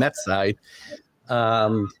especially on the Mets side.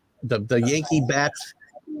 The Yankee bats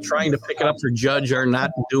trying to pick it up for Judge are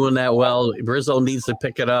not doing that well. Rizzo needs to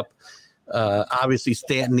pick it up. Obviously,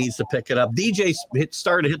 Stanton needs to pick it up. DJ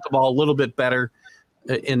started to hit the ball a little bit better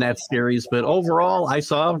in that series, but overall, I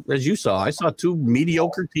saw 2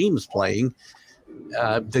 mediocre teams playing.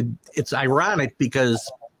 It's ironic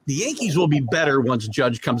because the Yankees will be better once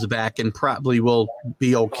Judge comes back and probably will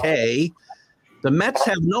be okay. The Mets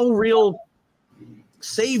have no real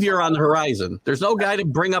savior on the horizon. There's no guy to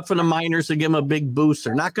bring up from the minors to give him a big boost.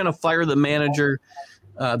 They're not going to fire the manager.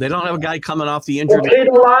 They don't have a guy coming off the injury. Pete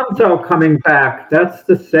Alonso coming back. That's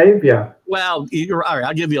the savior. Well, all right,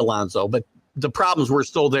 I'll give you Alonso, but the problems were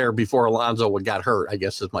still there before Alonso got hurt, I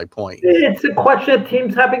guess is my point. It's a question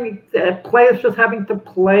of players just having to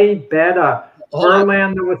play better.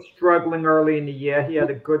 Verlander was struggling early in the year. He had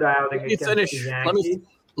a good outing against the Yankees.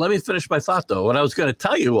 Let me finish my thought, though. What I was going to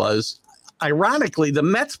tell you was ironically, the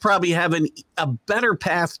Mets probably have a better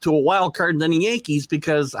path to a wild card than the Yankees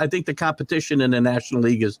because I think the competition in the National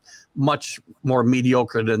League is much more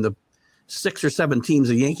mediocre than the 6 or 7 teams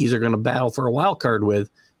the Yankees are going to battle for a wild card with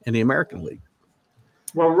in the American League.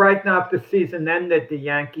 Well, right now, if the season ended, the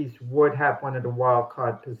Yankees would have one of the wild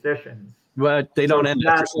card positions. But they don't end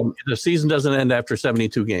the season doesn't end after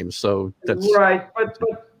 72 games. So that's right. But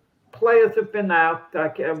players have been out,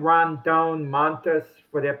 like Rondon, Montes,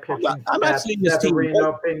 for their pitching I'm not seeing this team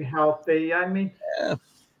being healthy. I mean,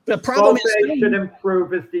 the problem is they should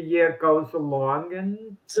improve as the year goes along.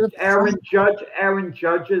 And Aaron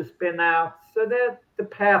Judge has been out, so the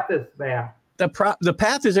path is there. The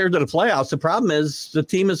path is there to the playoffs. The problem is the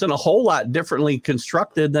team isn't a whole lot differently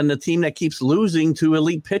constructed than the team that keeps losing to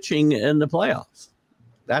elite pitching in the playoffs.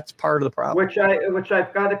 That's part of the problem. Which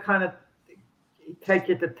I've got to kind of take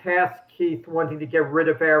you to task, Keith, wanting to get rid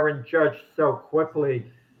of Aaron Judge so quickly.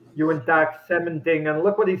 You and Doc Semending, and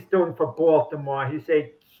look what he's doing for Baltimore. He's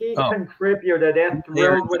a key contributor. They're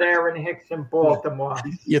thrilled with Aaron Hicks in Baltimore.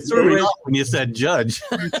 You threw me off when you said Judge.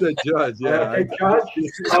 You said Judge, yeah. Judge?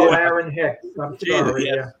 Oh, Aaron Hicks. I'm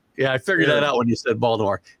sorry. Yeah, I figured that out when you said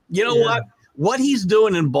Baltimore. You know what? What he's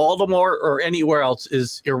doing in Baltimore or anywhere else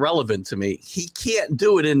is irrelevant to me. He can't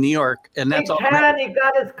do it in New York, and that's all. He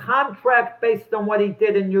got his contract based on what he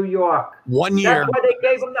did in New York. 1 year. That's why they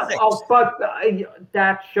gave him but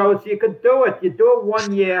that shows you could do it. You do it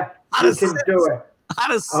 1 year, you can do it.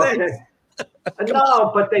 Out of 6. Okay.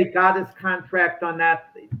 No, but they got his contract on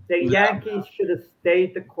that. The Yankees should have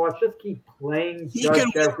stayed the course. Just keep playing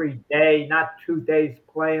Judge every day, not 2 days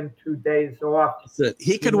play him, 2 days off.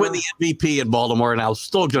 He could win the MVP in Baltimore, and I was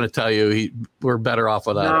still going to tell you we're better off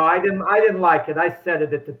without No, I didn't like it. I said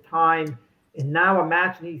it at the time. And now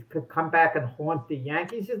imagine he could come back and haunt the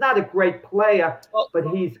Yankees. He's not a great player, but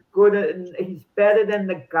he's good. He's better than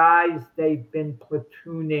the guys they've been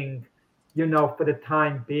platooning, for the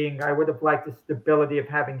time being. I would have liked the stability of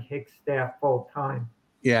having Hicks there full time.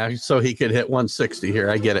 Yeah, so he could hit 160 here.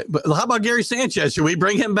 I get it. But how about Gary Sanchez? Should we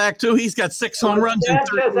bring him back too? He's got 6 home runs.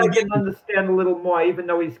 Sanchez, I can understand a little more, even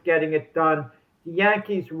though he's getting it done. The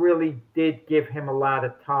Yankees really did give him a lot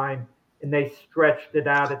of time, and they stretched it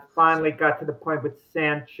out. It finally got to the point with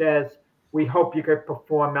Sanchez. We hope you could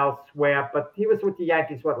perform elsewhere, but he was with the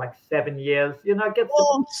Yankees, like 7 years? Enough.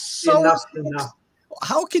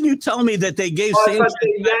 How can you tell me that they gave Sanchez? But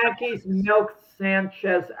the Yankees milked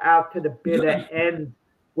Sanchez out to the bitter end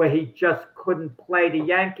where he just couldn't play. The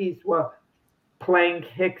Yankees were playing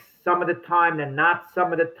Hicks some of the time and not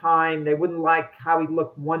some of the time. They wouldn't like how he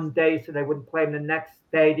looked one day, so they wouldn't play him the next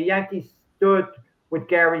day. The Yankees stood with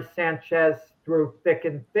Gary Sanchez through thick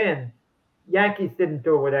and thin. Yankees didn't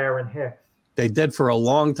do it with Aaron Hicks. They did for a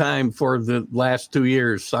long time for the last 2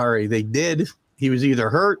 years. Sorry, they did. He was either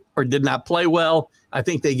hurt or did not play well. I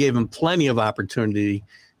think they gave him plenty of opportunity.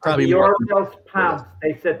 Probably the Orioles pounced.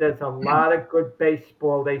 They said there's a lot of good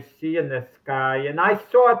baseball they see in this guy. And I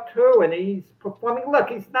saw it too, and he's performing. Look,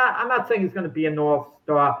 I'm not saying he's going to be an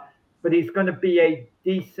all-star, but he's going to be a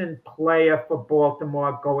decent player for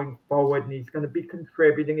Baltimore going forward, and he's going to be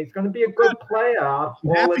contributing. He's going to be a good player, all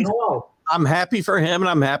in all. I'm happy for him, and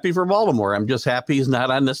I'm happy for Baltimore. I'm just happy he's not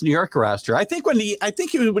on this New York roster. I think when he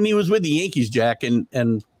was with the Yankees, Jack,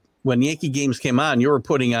 and when Yankee games came on, you were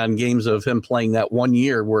putting on games of him playing that 1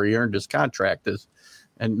 year where he earned his contract,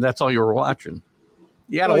 and that's all you were watching.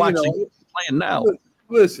 You got to watch him playing now.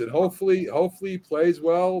 Listen, hopefully he plays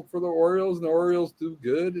well for the Orioles, and the Orioles do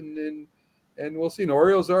good, and we'll see. And the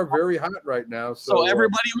Orioles are very hot right now. So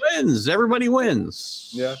everybody wins. Everybody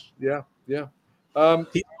wins. Yeah.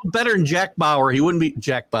 He's better than Jack Bauer. He wouldn't be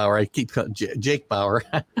Jack Bauer. I keep calling Jake Bauer.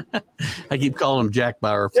 I keep calling him Jack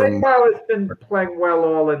Bauer. Jake Bauer's been playing well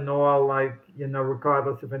all in all,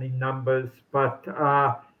 regardless of any numbers. But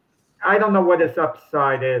I don't know what his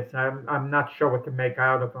upside is. I'm not sure what to make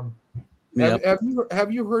out of him. Yep.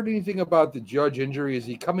 Have you heard anything about the Judge injury? Is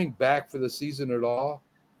he coming back for the season at all,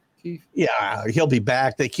 Keith? Yeah, he'll be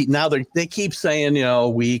back. They keep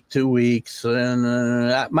saying, week, 2 weeks,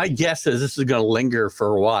 and my guess is this is going to linger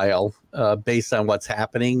for a while, based on what's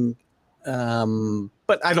happening.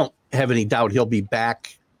 But I don't have any doubt he'll be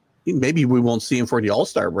back. Maybe we won't see him for the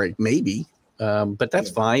All-Star break, maybe, but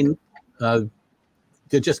that's fine.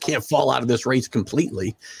 They just can't fall out of this race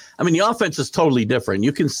completely. I mean, the offense is totally different.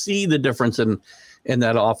 You can see the difference in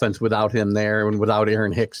that offense without him there and without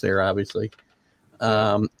Aaron Hicks there, obviously.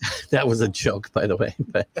 That was a joke, by the way.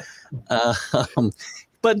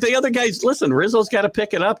 But the other guys, listen, Rizzo's got to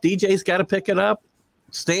pick it up. DJ's got to pick it up.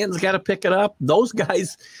 Stan's got to pick it up. Those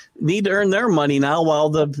guys need to earn their money now while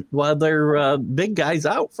their big guy's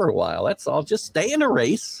out for a while. That's all. Just stay in a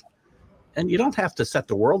race. and you don't have to set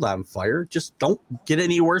the world on fire. Just don't get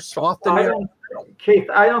any worse off than Keith,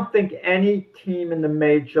 I don't think any team in the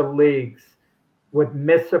major leagues would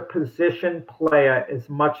miss a position player as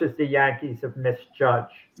much as the Yankees have missed Judge.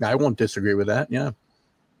 I won't disagree with that. Yeah,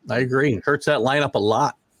 I agree. It hurts that lineup a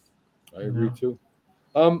lot. I agree too.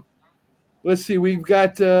 Let's see. We've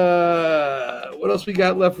got what else we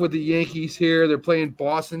got left with the Yankees here? They're playing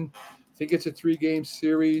Boston. I think it's a 3-game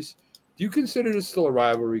series. Do you consider this still a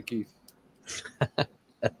rivalry, Keith?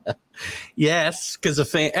 Yes, because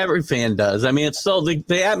every fan does. I mean, it's still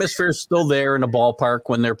the atmosphere is still there in the ballpark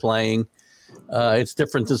when they're playing. It's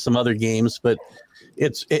different than some other games, but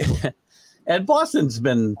and Boston's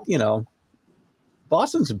been,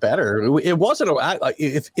 Boston's better. It wasn't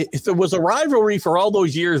if it was a rivalry for all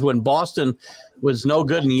those years when Boston was no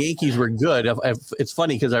good and the Yankees were good. It's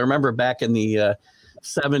funny because I remember back in the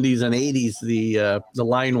 70s and 80s, the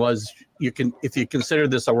line was if you consider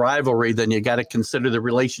this a rivalry, then you got to consider the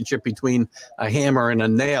relationship between a hammer and a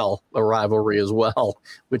nail a rivalry as well,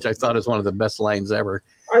 which I thought is one of the best lines ever.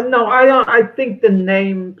 No, I don't. I think the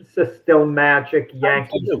names are still magic.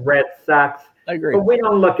 Yankees, Red Sox. I agree. But we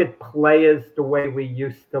don't look at players the way we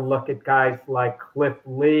used to look at guys like Cliff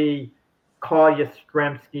Lee, Carl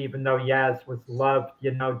Yastrzemski, even though Yaz was loved,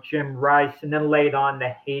 Jim Rice, and then later on the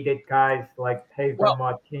hated guys like Pedro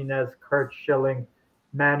Martinez, Kurt Schilling,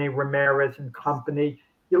 Manny Ramirez and company.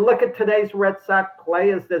 You look at today's Red Sox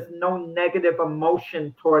players, there's no negative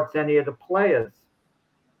emotion towards any of the players.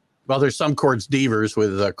 Well, there's some Courts Devers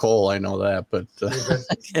with Cole, I know that, but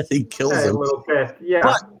he kills him. A little bit, yeah.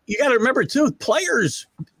 But you got to remember, too, players,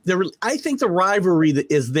 I think the rivalry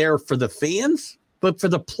is there for the fans, but for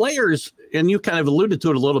the players, and you kind of alluded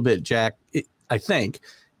to it a little bit, Jack, I think,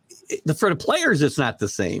 for the players, it's not the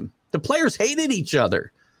same. The players hated each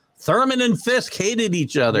other. Thurman and Fisk hated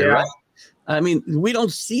each other, right? I mean, we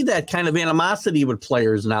don't see that kind of animosity with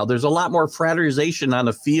players now. There's a lot more fraternization on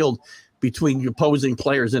the field between opposing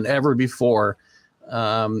players than ever before.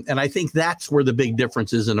 And I think that's where the big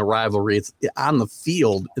difference is in a rivalry. It's on the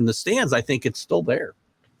field. In the stands, I think it's still there.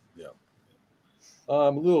 Yeah.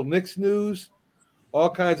 A little Knicks news.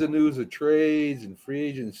 All kinds of news of trades and free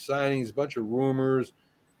agent signings, a bunch of rumors.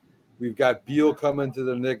 We've got Beal coming to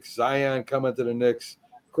the Knicks, Zion coming to the Knicks,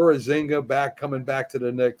 Korazinga coming back to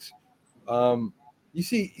the Knicks. You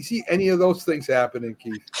see any of those things happening,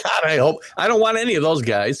 Keith? God, I hope. I don't want any of those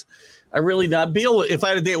guys. I really not. Beal, if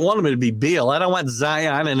I didn't want him, it'd be Beal. I don't want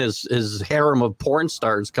Zion and his harem of porn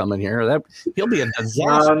stars coming here. He'll be a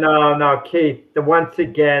disaster. No, Keith. Once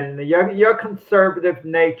again, your conservative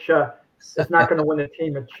nature is not going to win a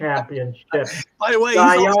team a championship. By the way,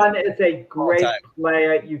 Zion is a great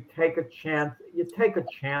player. You take a chance. You take a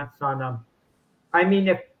chance on him. I mean,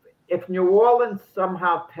 if New Orleans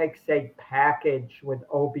somehow takes a package with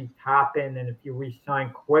Obi Toppin, and if you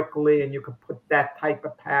re-sign quickly and you could put that type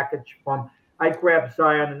of package from, I'd grab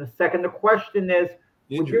Zion in a second. The question is,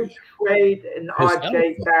 would you trade an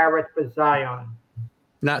R.J. Barrett for Zion?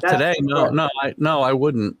 That's today. No, I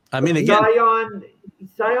wouldn't. I mean, again,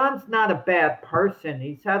 Zion's not a bad person.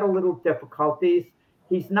 He's had a little difficulties.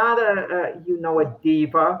 He's not a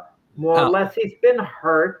diva. More or less, he's been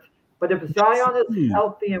hurt. But if Zion is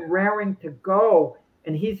healthy and raring to go,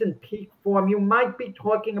 and he's in peak form, you might be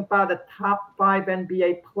talking about a top 5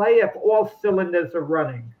 NBA player if all cylinders are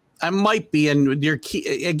running. I might be, and you're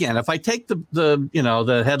key, again. If I take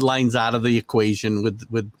the headlines out of the equation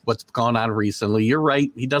with what's gone on recently, you're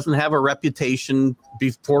right. He doesn't have a reputation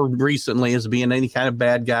before recently as being any kind of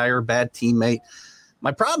bad guy or bad teammate.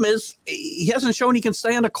 My problem is he hasn't shown he can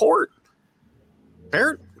stay on the court.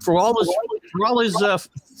 Barrett, for all his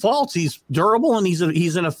faults, he's durable and he's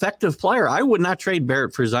an effective player. I would not trade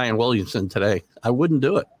Barrett for Zion Williamson today. I wouldn't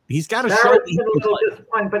do it. He's got to show. Barrett's been a little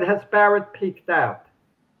disappointed, but has Barrett peaked out?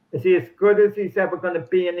 Is he as good as he's ever going to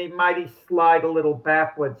be? And he might slide a little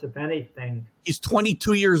backwards, if anything. He's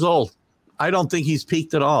 22 years old. I don't think he's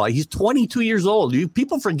peaked at all. He's 22 years old.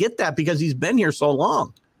 People forget that because he's been here so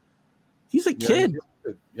long. He's a kid.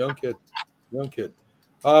 Young kid.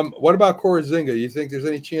 What about Korazinga? You think there's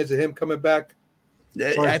any chance of him coming back?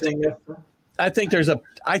 I think there's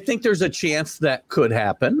a chance that could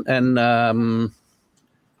happen, and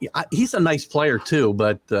he's a nice player too.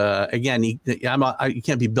 But again, you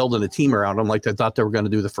can't be building a team around him like they thought they were going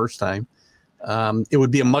to do the first time. It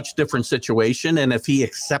would be a much different situation, and if he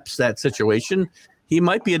accepts that situation, he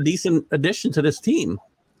might be a decent addition to this team.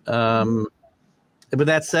 But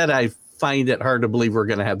that said, I find it hard to believe we're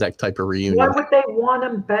going to have that type of reunion. Why would they want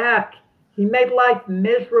him back? He made life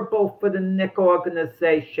miserable for the Knick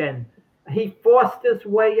organization. He forced his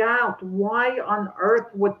way out. Why on earth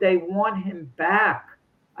would they want him back?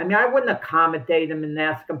 I mean, I wouldn't accommodate him and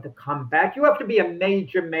ask him to come back. You have to be a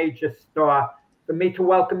major, major star for me to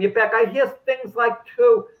welcome you back. I hear things like,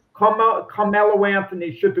 too, Carmelo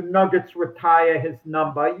Anthony, should the Nuggets retire his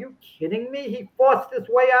number? Are you kidding me? He forced his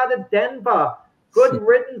way out of Denver. Good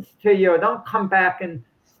riddance to you. Don't come back and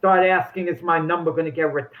start asking, is my number going to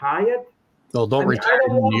get retired? Well, don't retire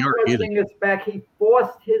in New York either. Back. He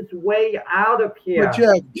forced his way out of here. But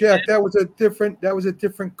Jack, that was a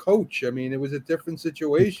different coach. I mean, it was a different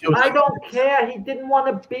situation. I don't care. He didn't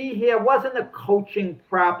want to be here. It wasn't a coaching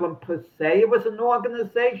problem per se. It was an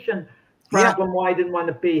organization problem why he didn't want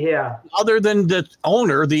to be here. Other than the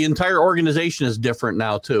owner, the entire organization is different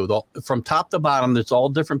now too. From top to bottom, it's all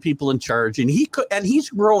different people in charge, and he's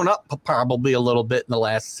grown up probably a little bit in the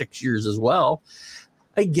last 6 years as well.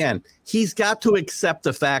 Again, he's got to accept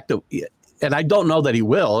the fact that, and I don't know that he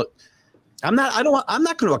will. I'm not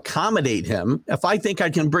going to accommodate him. If I think I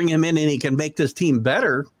can bring him in and he can make this team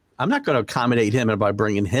better, I'm not going to accommodate him by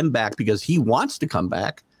bringing him back because he wants to come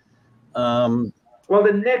back. Well,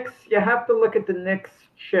 the Knicks, you have to look at the Knicks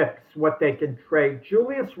chips, what they can trade.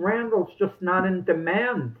 Julius Randle's just not in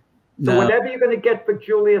demand. So whatever you're going to get for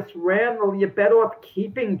Julius Randle, you're better off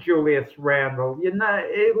keeping Julius Randle. You're not.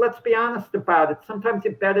 Let's be honest about it. Sometimes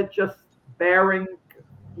you're better just bearing,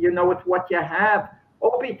 with what you have.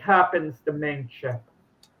 Obi Toppin's the main chip,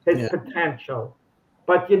 his potential.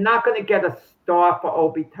 But you're not going to get a star for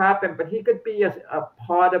Obi Toppin, but he could be a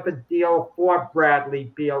part of a deal for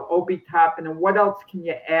Bradley Beal. Obi Toppin, and what else can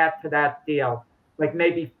you add to that deal? Like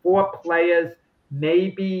maybe 4 players.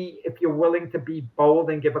 Maybe if you're willing to be bold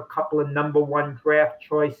and give a couple of number 1 draft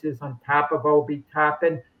choices on top of Obi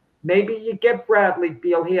Toppin, maybe you get Bradley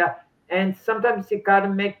Beal here. And sometimes you got to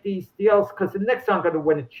make these deals because the Knicks aren't going to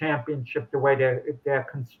win a championship the way they're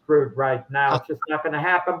construed right now. It's just not going to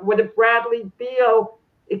happen. But with a Bradley Beal,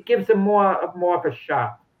 it gives them more of a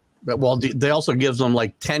shot. But they also gives them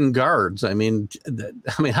like 10 guards. I mean,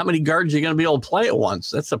 how many guards are you going to be able to play at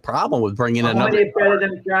once? That's the problem with bringing in. How many better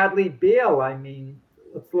than Bradley Beal? I mean,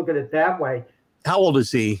 let's look at it that way. How old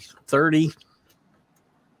is he? 30?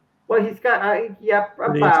 Well, he's got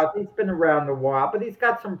about. He's been around a while, but he's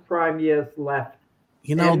got some prime years left.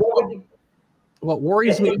 What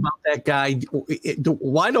worries me about that guy?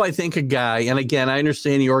 Why do I think a guy? And again, I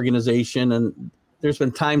understand the organization and. There's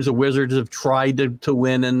been times the Wizards have tried to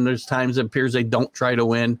win, and there's times it appears they don't try to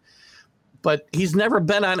win. But he's never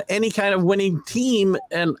been on any kind of winning team,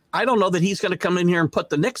 and I don't know that he's going to come in here and put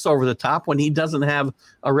the Knicks over the top when he doesn't have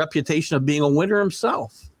a reputation of being a winner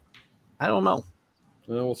himself. I don't know.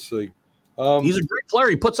 Well, we'll see. He's a great player.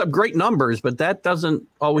 He puts up great numbers, but that doesn't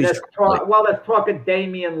always let's talk of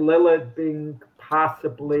Damian Lillard being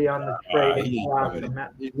possibly on the trading block.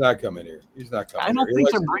 He's not coming here. He's not coming. I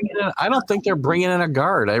don't think they're bringing in a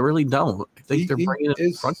guard. I really don't. I think they're bringing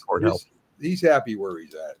in front court help. He's happy where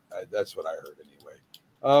he's at. That's what I heard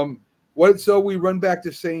anyway. So we run back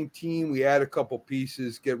the same team. We add a couple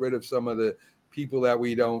pieces, get rid of some of the people that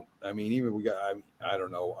we don't. I mean, even we got. I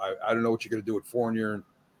don't know. I don't know what you're going to do with Fournier and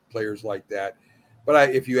players like that.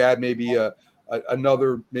 But if you add maybe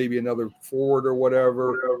another forward or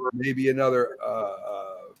whatever, maybe another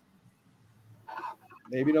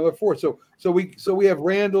forward. So we have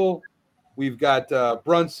Randall, we've got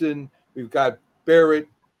Brunson, we've got Barrett,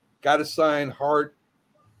 got to sign Hart.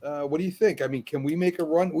 What do you think? I mean, can we make a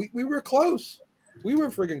run? We were close. We were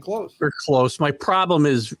freaking close. We're close. My problem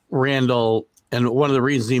is Randall, and one of the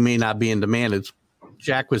reasons he may not be in demand is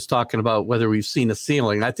Jack was talking about whether we've seen a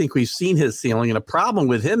ceiling. I think we've seen his ceiling, and the problem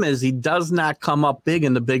with him is he does not come up big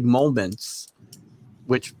in the big moments,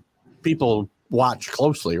 which people watch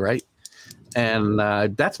closely, right? And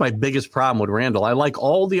that's my biggest problem with Randall. I like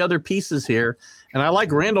all the other pieces here, and I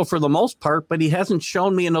like Randall for the most part, but he hasn't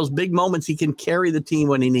shown me in those big moments he can carry the team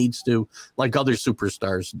when he needs to, like other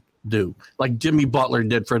superstars do, like Jimmy Butler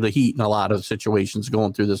did for the Heat in a lot of situations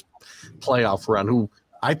going through this playoff run, who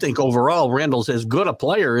I think overall Randall's as good a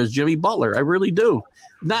player as Jimmy Butler. I really do.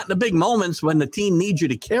 Not in the big moments when the team needs you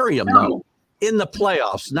to carry them, though. In the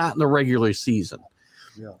playoffs, not in the regular season.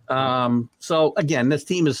 Yeah. So, again, this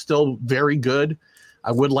team is still very good.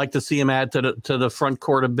 I would like to see him add to the front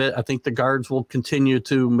court a bit. I think the guards will continue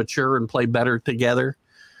to mature and play better together.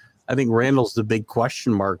 I think Randall's the big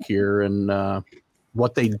question mark here, and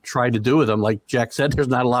what they try to do with him. Like Jack said, there's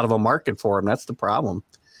not a lot of a market for him. That's the problem.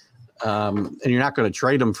 And you're not going to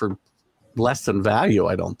trade him for less than value,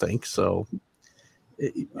 I don't think. So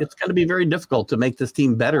it's going to be very difficult to make this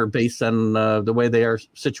team better based on the way they are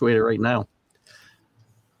situated right now.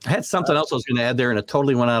 I had something else I was going to add there, and it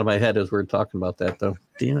totally went out of my head as we were talking about that, though.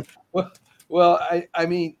 Damn it. Well, I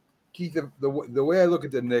mean, Keith, the way I look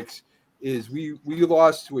at the Knicks is we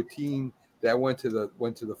lost to a team that went to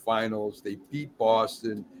the finals. They beat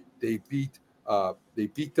Boston. They beat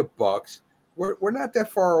the Bucks. We're not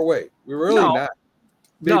that far away. We're really not.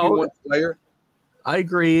 Maybe one player. I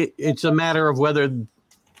agree. It's a matter of whether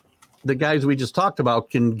the guys we just talked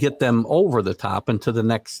about can get them over the top into the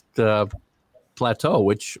next plateau,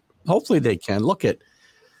 which hopefully they can. Look at,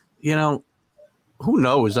 who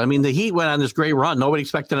knows? I mean, the Heat went on this great run. Nobody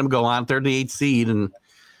expected them to go on. They're the 8th seed. And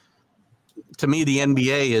to me, the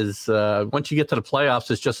NBA is once you get to the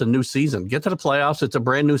playoffs, it's just a new season. Get to the playoffs. It's a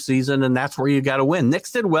brand new season, and that's where you got to win.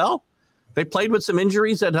 Knicks did well. They played with some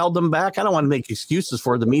injuries that held them back. I don't want to make excuses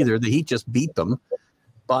for them either. The Heat just beat them.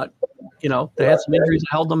 But, they had some injuries that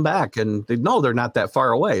held them back, and they know they're not that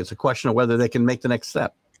far away. It's a question of whether they can make the next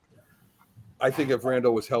step. I think if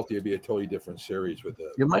Randall was healthy, it'd be a totally different series with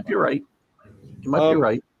it. You might be right. You might be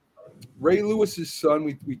right. Ray Lewis's son,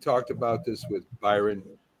 we talked about this with Byron.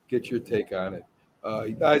 Get your take on it.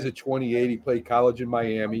 He dies at 28. He played college in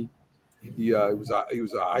Miami. He was a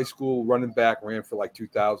high school running back, ran for like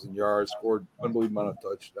 2,000 yards, scored unbelievable amount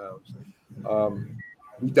of touchdowns.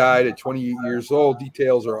 He died at 28 years old.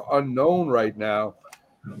 Details are unknown right now.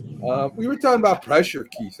 We were talking about pressure,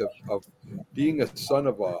 Keith, of being a son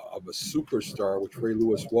of a superstar, which Ray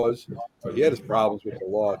Lewis was. But he had his problems with the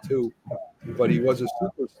law too. But he was a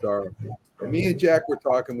superstar. Me and Jack were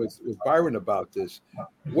talking with Byron about this.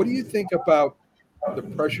 What do you think about the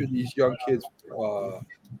pressure these young kids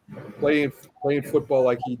playing football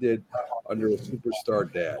like he did under a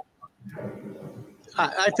superstar dad?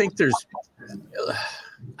 I think there's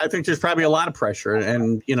probably a lot of pressure,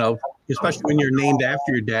 and especially when you're named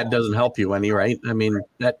after your dad, doesn't help you any, right? I mean,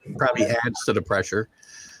 that probably adds to the pressure.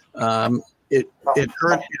 It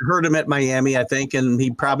hurt him at Miami, I think, and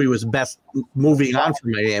he probably was best moving on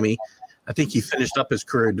from Miami. I think he finished up his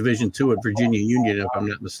career at Division II at Virginia Union, if I'm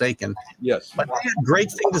not mistaken. Yes. But he had great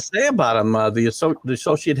things to say about him. The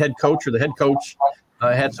associate head coach or the head coach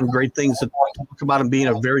had some great things to talk about him being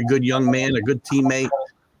a very good young man, a good teammate.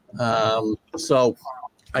 So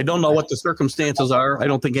I don't know what the circumstances are. I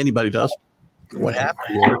don't think anybody does what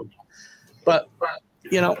happened here. But,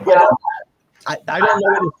 I don't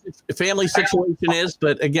know what the family situation is.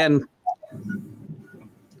 But, again,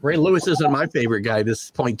 Ray Lewis isn't my favorite guy to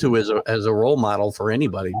point to as a role model for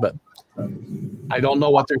anybody. But I don't know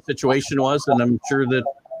what their situation was, and I'm sure that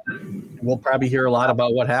we'll probably hear a lot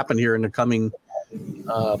about what happened here in the coming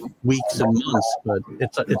weeks and months. But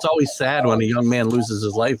it's always sad when a young man loses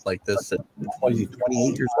his life like this at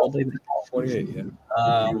 28 years old, maybe. 28,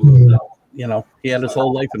 yeah. He had his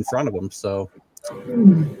whole life in front of him. So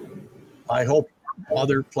I hope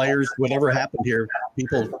other players, whatever happened here,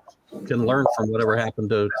 people can learn from whatever happened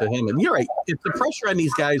to him. And you're right. It's the pressure on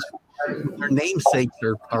these guys. Their namesakes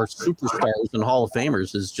are superstars and Hall of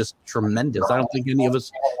Famers is just tremendous. I don't think any of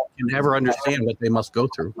us can ever understand what they must go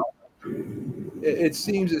through. It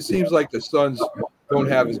seems like the Suns don't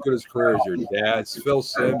have as good a career as your dad's. Phil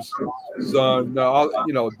Simms' son,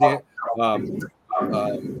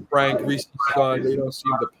 Frank Reese's son. They don't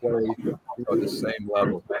seem to play the same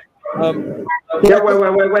level. Wait. There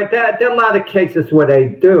are a lot of cases where they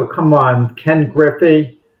do. Come on, Ken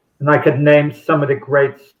Griffey, and I could name some of the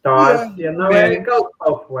great stars. It goes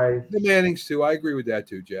both ways. The Mannings too. I agree with that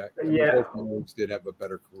too, Jack. Yeah, both Mannings did have a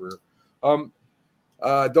better career.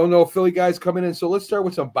 Don't know if Philly guys coming in, so let's start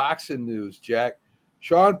with some boxing news, Jack.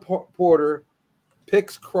 Sean Porter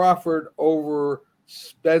picks Crawford over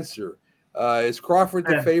Spencer. Is Crawford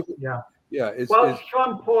the favorite? Yeah. Yeah.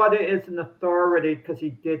 Sean Porter is an authority because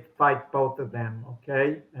he did fight both of them,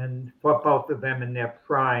 okay, and fought both of them in their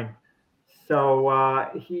prime. So I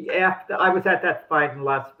was at that fight in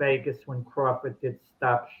Las Vegas when Crawford did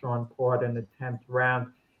stop Sean Porter in the 10th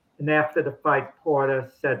round, and after the fight, Porter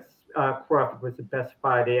said Crawford was the best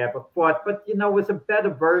fight he ever fought, but it was a better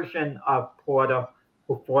version of Porter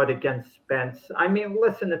who fought against Spence. I mean,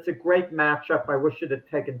 listen, it's a great matchup. I wish it had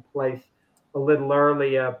taken place a little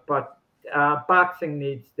earlier, but boxing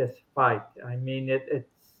needs this fight. I mean, it's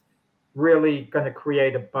really going to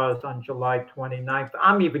create a buzz on July 29th.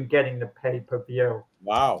 I'm even getting the pay-per-view.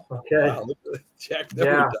 Wow. Okay. Wow. Jack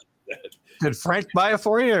never does that. Did Frank buy it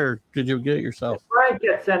for you, or did you get it yourself? If Frank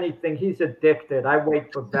gets anything, he's addicted. I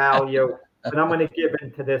wait for value, but I'm going to give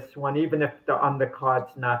in to this one, even if the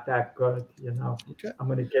undercard's not that good. Okay. I'm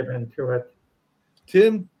going to give in to it.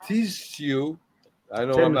 Tim Tszyu, I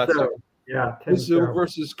know I'm not saying. Yeah, Tszyu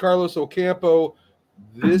versus Carlos Ocampo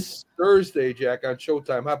this Thursday, Jack, on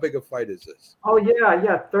Showtime. How big a fight is this? Oh,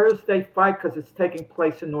 yeah. Thursday fight because it's taking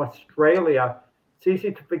place in Australia. It's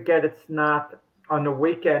easy to forget it's not on the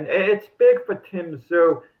weekend. It's big for Tim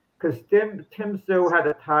Tszyu because Tim Tszyu had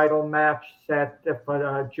a title match set for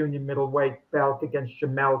the junior middleweight belt against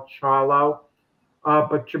Jamel Charlo,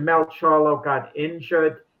 but Jamel Charlo got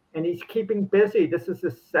injured, and he's keeping busy. This is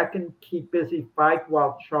his second keep busy fight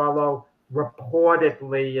while Charlo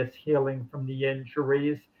reportedly is healing from the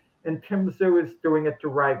injuries. And Tim Tszyu is doing it the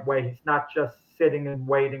right way. He's not just sitting and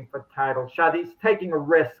waiting for title shot. He's taking a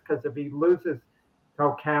risk because if he loses to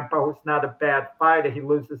Ocampo, who's not a bad fighter, he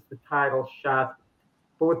loses the title shot.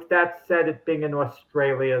 But with that said, it being in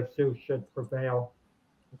Australia, Tszyu should prevail.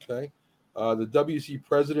 Okay. The WC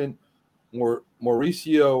president,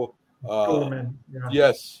 Mauricio.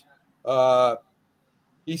 Yes.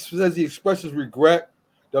 He says he expresses regret.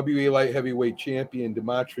 WA light heavyweight champion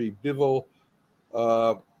Dmitry Bivol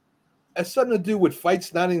has something to do with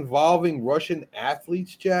fights not involving Russian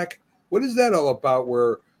athletes. Jack, what is that all about?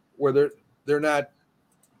 Where they're not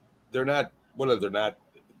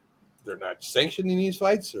sanctioning these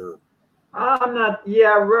fights, or? I'm not.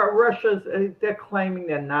 Yeah, Russia's. They're claiming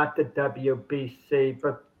they're not the WBC,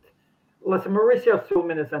 but listen, Mauricio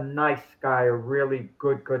Sulman is a nice guy, a really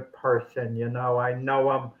good person. You know, I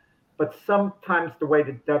know him, but sometimes the way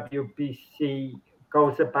the WBC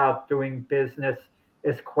goes about doing business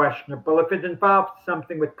is questionable. If it involved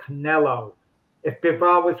something with Canelo, if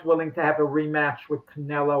Bivol was willing to have a rematch with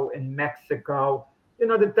Canelo in Mexico, you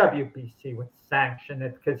know, the WBC would sanction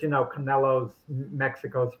it because, you know, Canelo's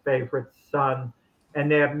Mexico's favorite son, and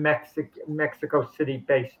they're Mexico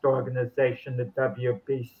City-based organization, the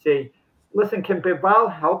WBC. Listen, can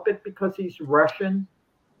Bivol help it because he's Russian?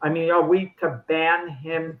 I mean, are we to ban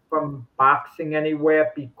him from boxing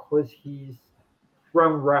anywhere because he's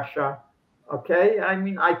from Russia? Okay, I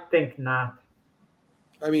mean, I think not.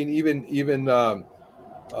 I mean, even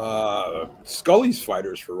Scully's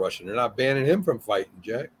fighters for Russian. They're not banning him from fighting,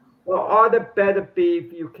 Jack. Well, ought to better be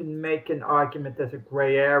if you can make an argument there's a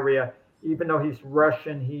gray area. Even though he's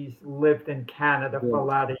Russian, he's lived in Canada for a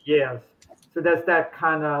lot of years. So there's that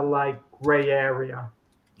kind of like gray area.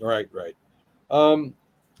 Right.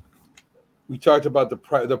 We talked about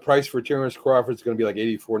the price for Terrence Crawford is going to be like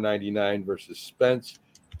 $84.99 versus Spence.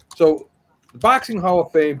 So the Boxing Hall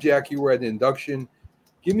of Fame, Jack, you were at the induction.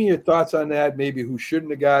 Give me your thoughts on that. Maybe who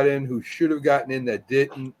shouldn't have got in, who should have gotten in that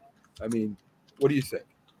didn't. I mean, what do you think?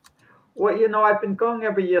 Well, you know, I've been going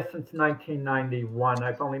every year since 1991.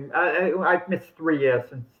 I've missed 3 years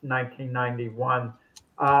since 1991.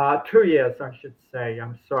 2 years, I should say.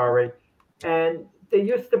 I'm sorry. And there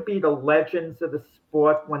used to be the legends of the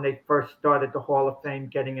sport when they first started the Hall of Fame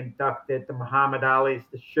getting inducted, the Muhammad Ali's,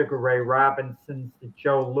 the Sugar Ray Robinsons, the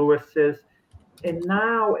Joe Lewises. And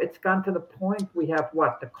now it's gone to the point we have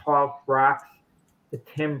the Carl Frocks, the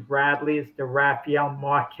Tim Bradleys, the Rafael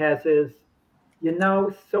Marquezes, you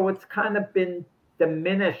know, so it's kind of been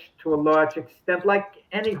diminished to a large extent, like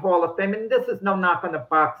any Hall of Fame. And this is no knock on the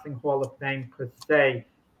Boxing Hall of Fame per se.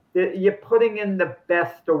 You're putting in the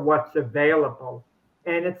best of what's available.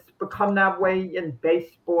 And it's become that way in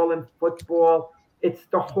baseball and football. It's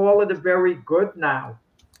the Hall of the Very Good now.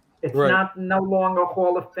 It's no longer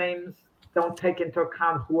Hall of Fames. Don't take into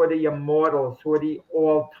account who are the immortals, who are the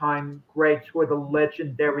all-time greats, who are the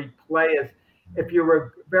legendary players. If you're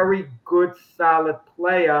a very good, solid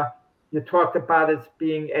player, you're talked about as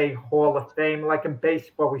being a Hall of Fame. Like in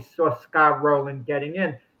baseball, we saw Scott Rowland getting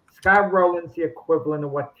in. Scott Rowland's the equivalent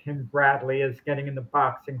of what Tim Bradley is getting in the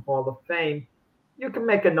Boxing Hall of Fame. You can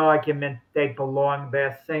make an argument they belong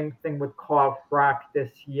there. Same thing with Carl Frock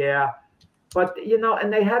this year. But, you know,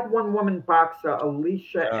 and they had one woman boxer,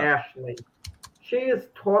 Alicia Ashley. She is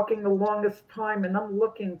talking the longest time, and I'm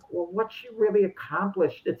looking, well, what she really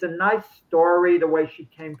accomplished. It's a nice story, the way she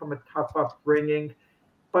came from a tough upbringing.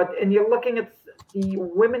 And you're looking at the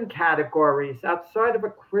women categories outside of a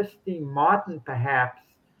Christy Martin, perhaps.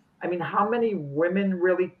 I mean, how many women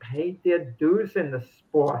really paid their dues in the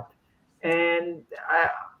sport? And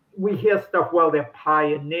we hear stuff, well, they're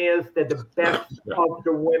pioneers, they're the best of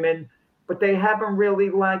the women, but they haven't really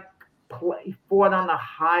fought on a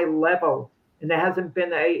high level. And there hasn't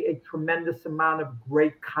been a tremendous amount of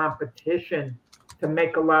great competition to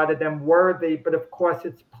make a lot of them worthy. But of course,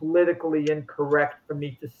 it's politically incorrect for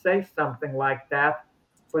me to say something like that.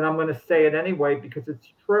 But I'm going to say it anyway because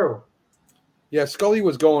it's true. Yeah, Scully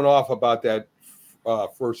was going off about that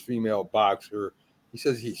first female boxer. He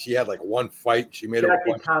says she had like one fight. She made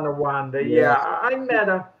Jackie Tonawanda. Yeah, I met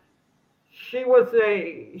her. She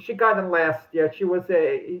got in last year. She's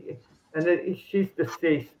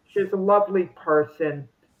deceased. She's a lovely person.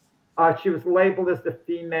 She was labeled as the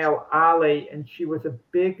female Ali, and she was a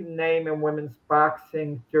big name in women's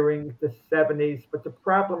boxing during the 70s. But the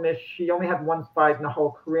problem is she only had one fight in the whole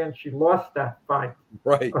career, and she lost that fight.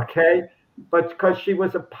 Right. Okay. But because she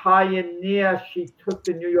was a pioneer, she took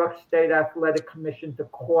the New York State Athletic Commission to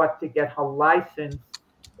court to get her license.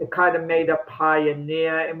 It kind of made her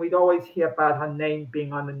pioneer, and we'd always hear about her name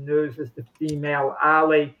being on the news as the female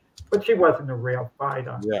Ali. But she wasn't a real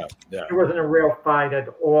fighter. Yeah. She wasn't a real fight at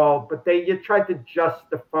all. But you tried to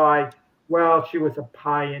justify, well, she was a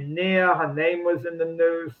pioneer. Her name was in the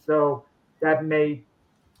news, so that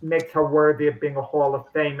makes her worthy of being a Hall of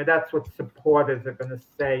Fame. And that's what supporters are going to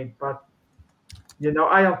say. But,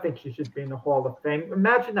 I don't think she should be in the Hall of Fame.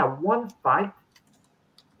 Imagine that one fight,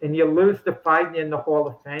 and you lose the fight and you're in the Hall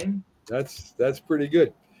of Fame. That's pretty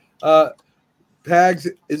good. Pags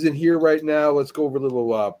isn't here right now. Let's go over a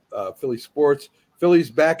little Philly sports. Philly's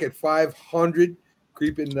back at 500,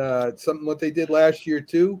 creeping something what they did last year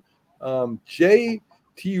too.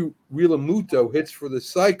 J.T. Realmuto hits for the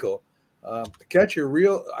cycle. The catcher,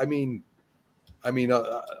 a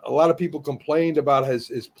lot of people complained about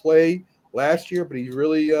his play last year, but he's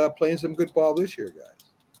really playing some good ball this year, guys.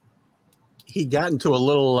 He got into a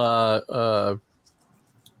little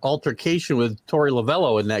altercation with Torey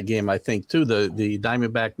Lovello in that game, I think, too. The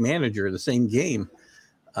Diamondback manager, the same game,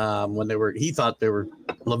 when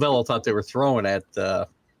Lovello thought they were throwing at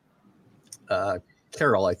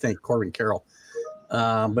Carroll, I think, Corbin Carroll.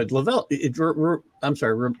 But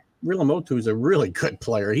Realmuto is a really good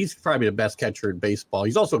player. He's probably the best catcher in baseball.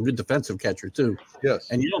 He's also a good defensive catcher too.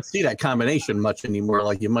 Yes. And you don't see that combination much anymore,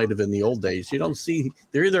 like you might have in the old days. You don't see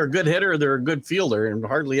they're either a good hitter or they're a good fielder, and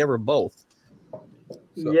hardly ever both.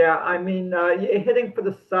 So. Yeah, hitting for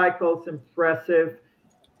the cycle is impressive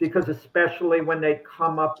because especially when they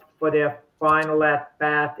come up for their final at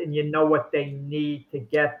bat and you know what they need to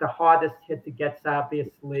get. The hardest hit to get is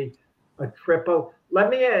obviously a triple.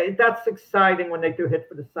 That's exciting when they do hit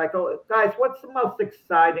for the cycle. Guys, what's the most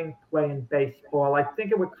exciting play in baseball? I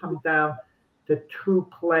think it would come down to two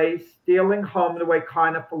plays. Stealing home the way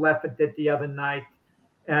Kiner-Falefa did the other night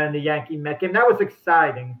and the Yankee Met game. That was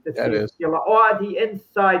exciting. That is. Or the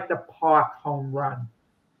inside the park home run.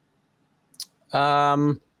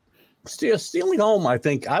 Stealing home, I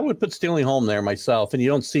think. I would put stealing home there myself, and you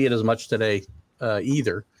don't see it as much today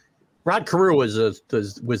either. Rod Carew was a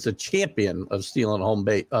champion of stealing home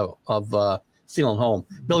stealing home.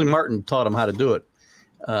 Billy Martin taught him how to do it,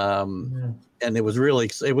 and it was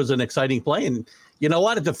an exciting play. And you know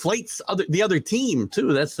what? It deflates the other team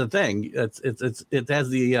too. That's the thing. It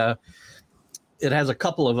has a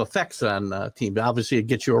couple of effects on team. Obviously, it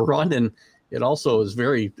gets you a run, and it also is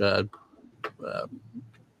very good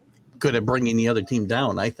at bringing the other team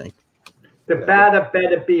down, I think. The batter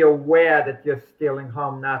better be aware that you're stealing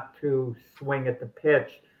home, not to swing at the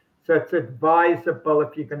pitch. So it's advisable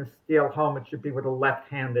if you're going to steal home, it should be with a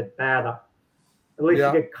left-handed batter. At least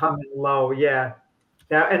you get coming low, yeah.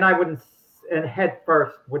 And head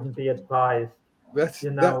first wouldn't be advised.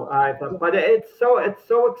 Either. But it's so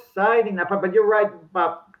exciting. But you're right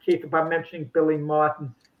about Keith about mentioning Billy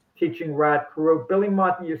Martin teaching Rod Carew. Billy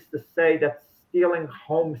Martin used to say that stealing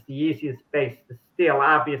home's the easiest base to steal.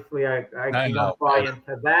 Obviously, I don't buy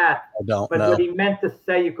into that. I don't. But what he meant to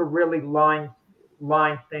say, you could really line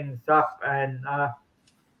things up, and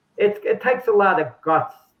it takes a lot of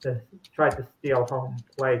guts to try to steal home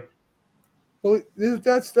plate. Well,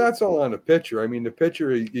 that's all on the pitcher. I mean, the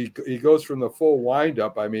pitcher he goes from the full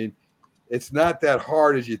windup. I mean, it's not that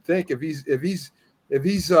hard as you think. If he's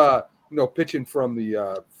pitching from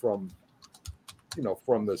the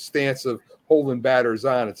from the stance of holding batters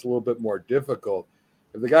on, it's a little bit more difficult.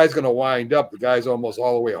 If the guy's going to wind up, the guy's almost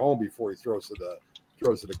all the way home before he throws to the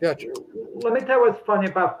catcher. Let me tell you what's funny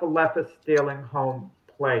about Falefa stealing home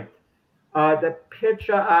plate. The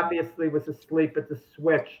pitcher obviously was asleep at the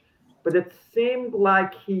switch, but it seemed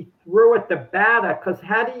like he threw at the batter because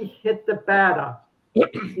had he hit the batter,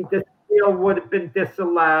 the steal would have been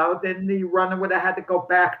disallowed and the runner would have had to go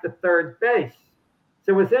back to third base.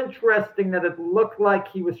 So it was interesting that it looked like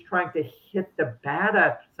he was trying to hit the batter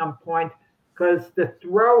at some point because the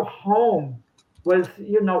throw home was,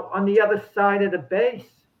 on the other side of the base.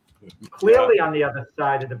 Clearly on the other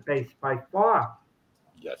side of the base by far.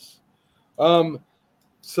 Yes. Some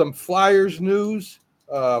Flyers news.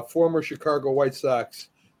 Former Chicago White Sox.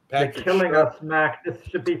 They're killing us, Mac. This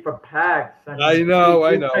should be for Pags. I know.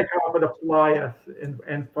 Take over the Flyers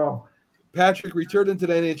info. Patrick returned into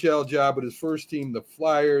the NHL job with his first team, the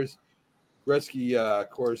Flyers. Gretzky, of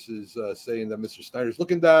course, is saying that Mr. Snyder's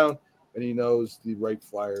looking down and he knows the right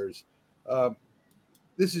Flyers.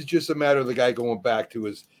 This is just a matter of the guy going back to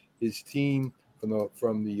his his team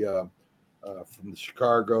from the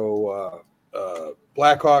Chicago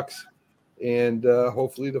Blackhawks, and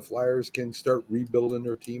hopefully the Flyers can start rebuilding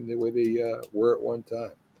their team the way they were at one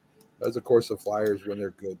time. As of course the Flyers, when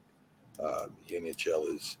they're good, the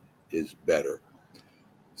NHL is better.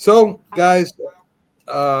 So guys,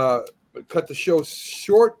 cut the show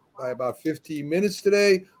short by about 15 minutes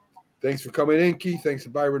today. Thanks for coming in, Keith. Thanks to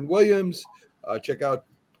Byron Williams. Check out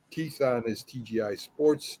Keith on his TGI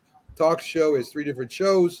Sports Talk Show. He has 3 different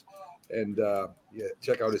shows. And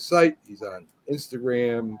check out his site. He's on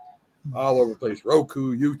Instagram, all over the place,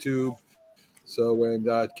 Roku, YouTube. So, and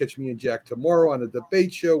catch me and Jack tomorrow on a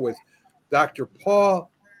debate show with Dr. Paul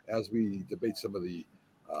as we debate some of the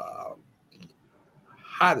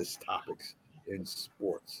hottest topics in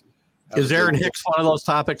sports. Is Aaron Hicks one of those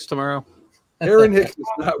topics tomorrow? Aaron Hicks is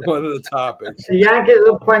not one of the topics. The Yankees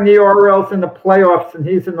are playing the Orioles in the playoffs, and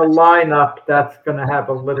he's in the lineup. That's going to have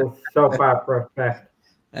a little soap opera effect.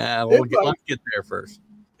 Let's get there first.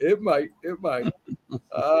 It might.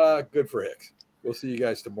 Good for Hicks. We'll see you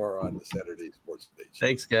guys tomorrow on the Saturday Sports Stage.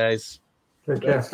 Thanks, guys. Take care.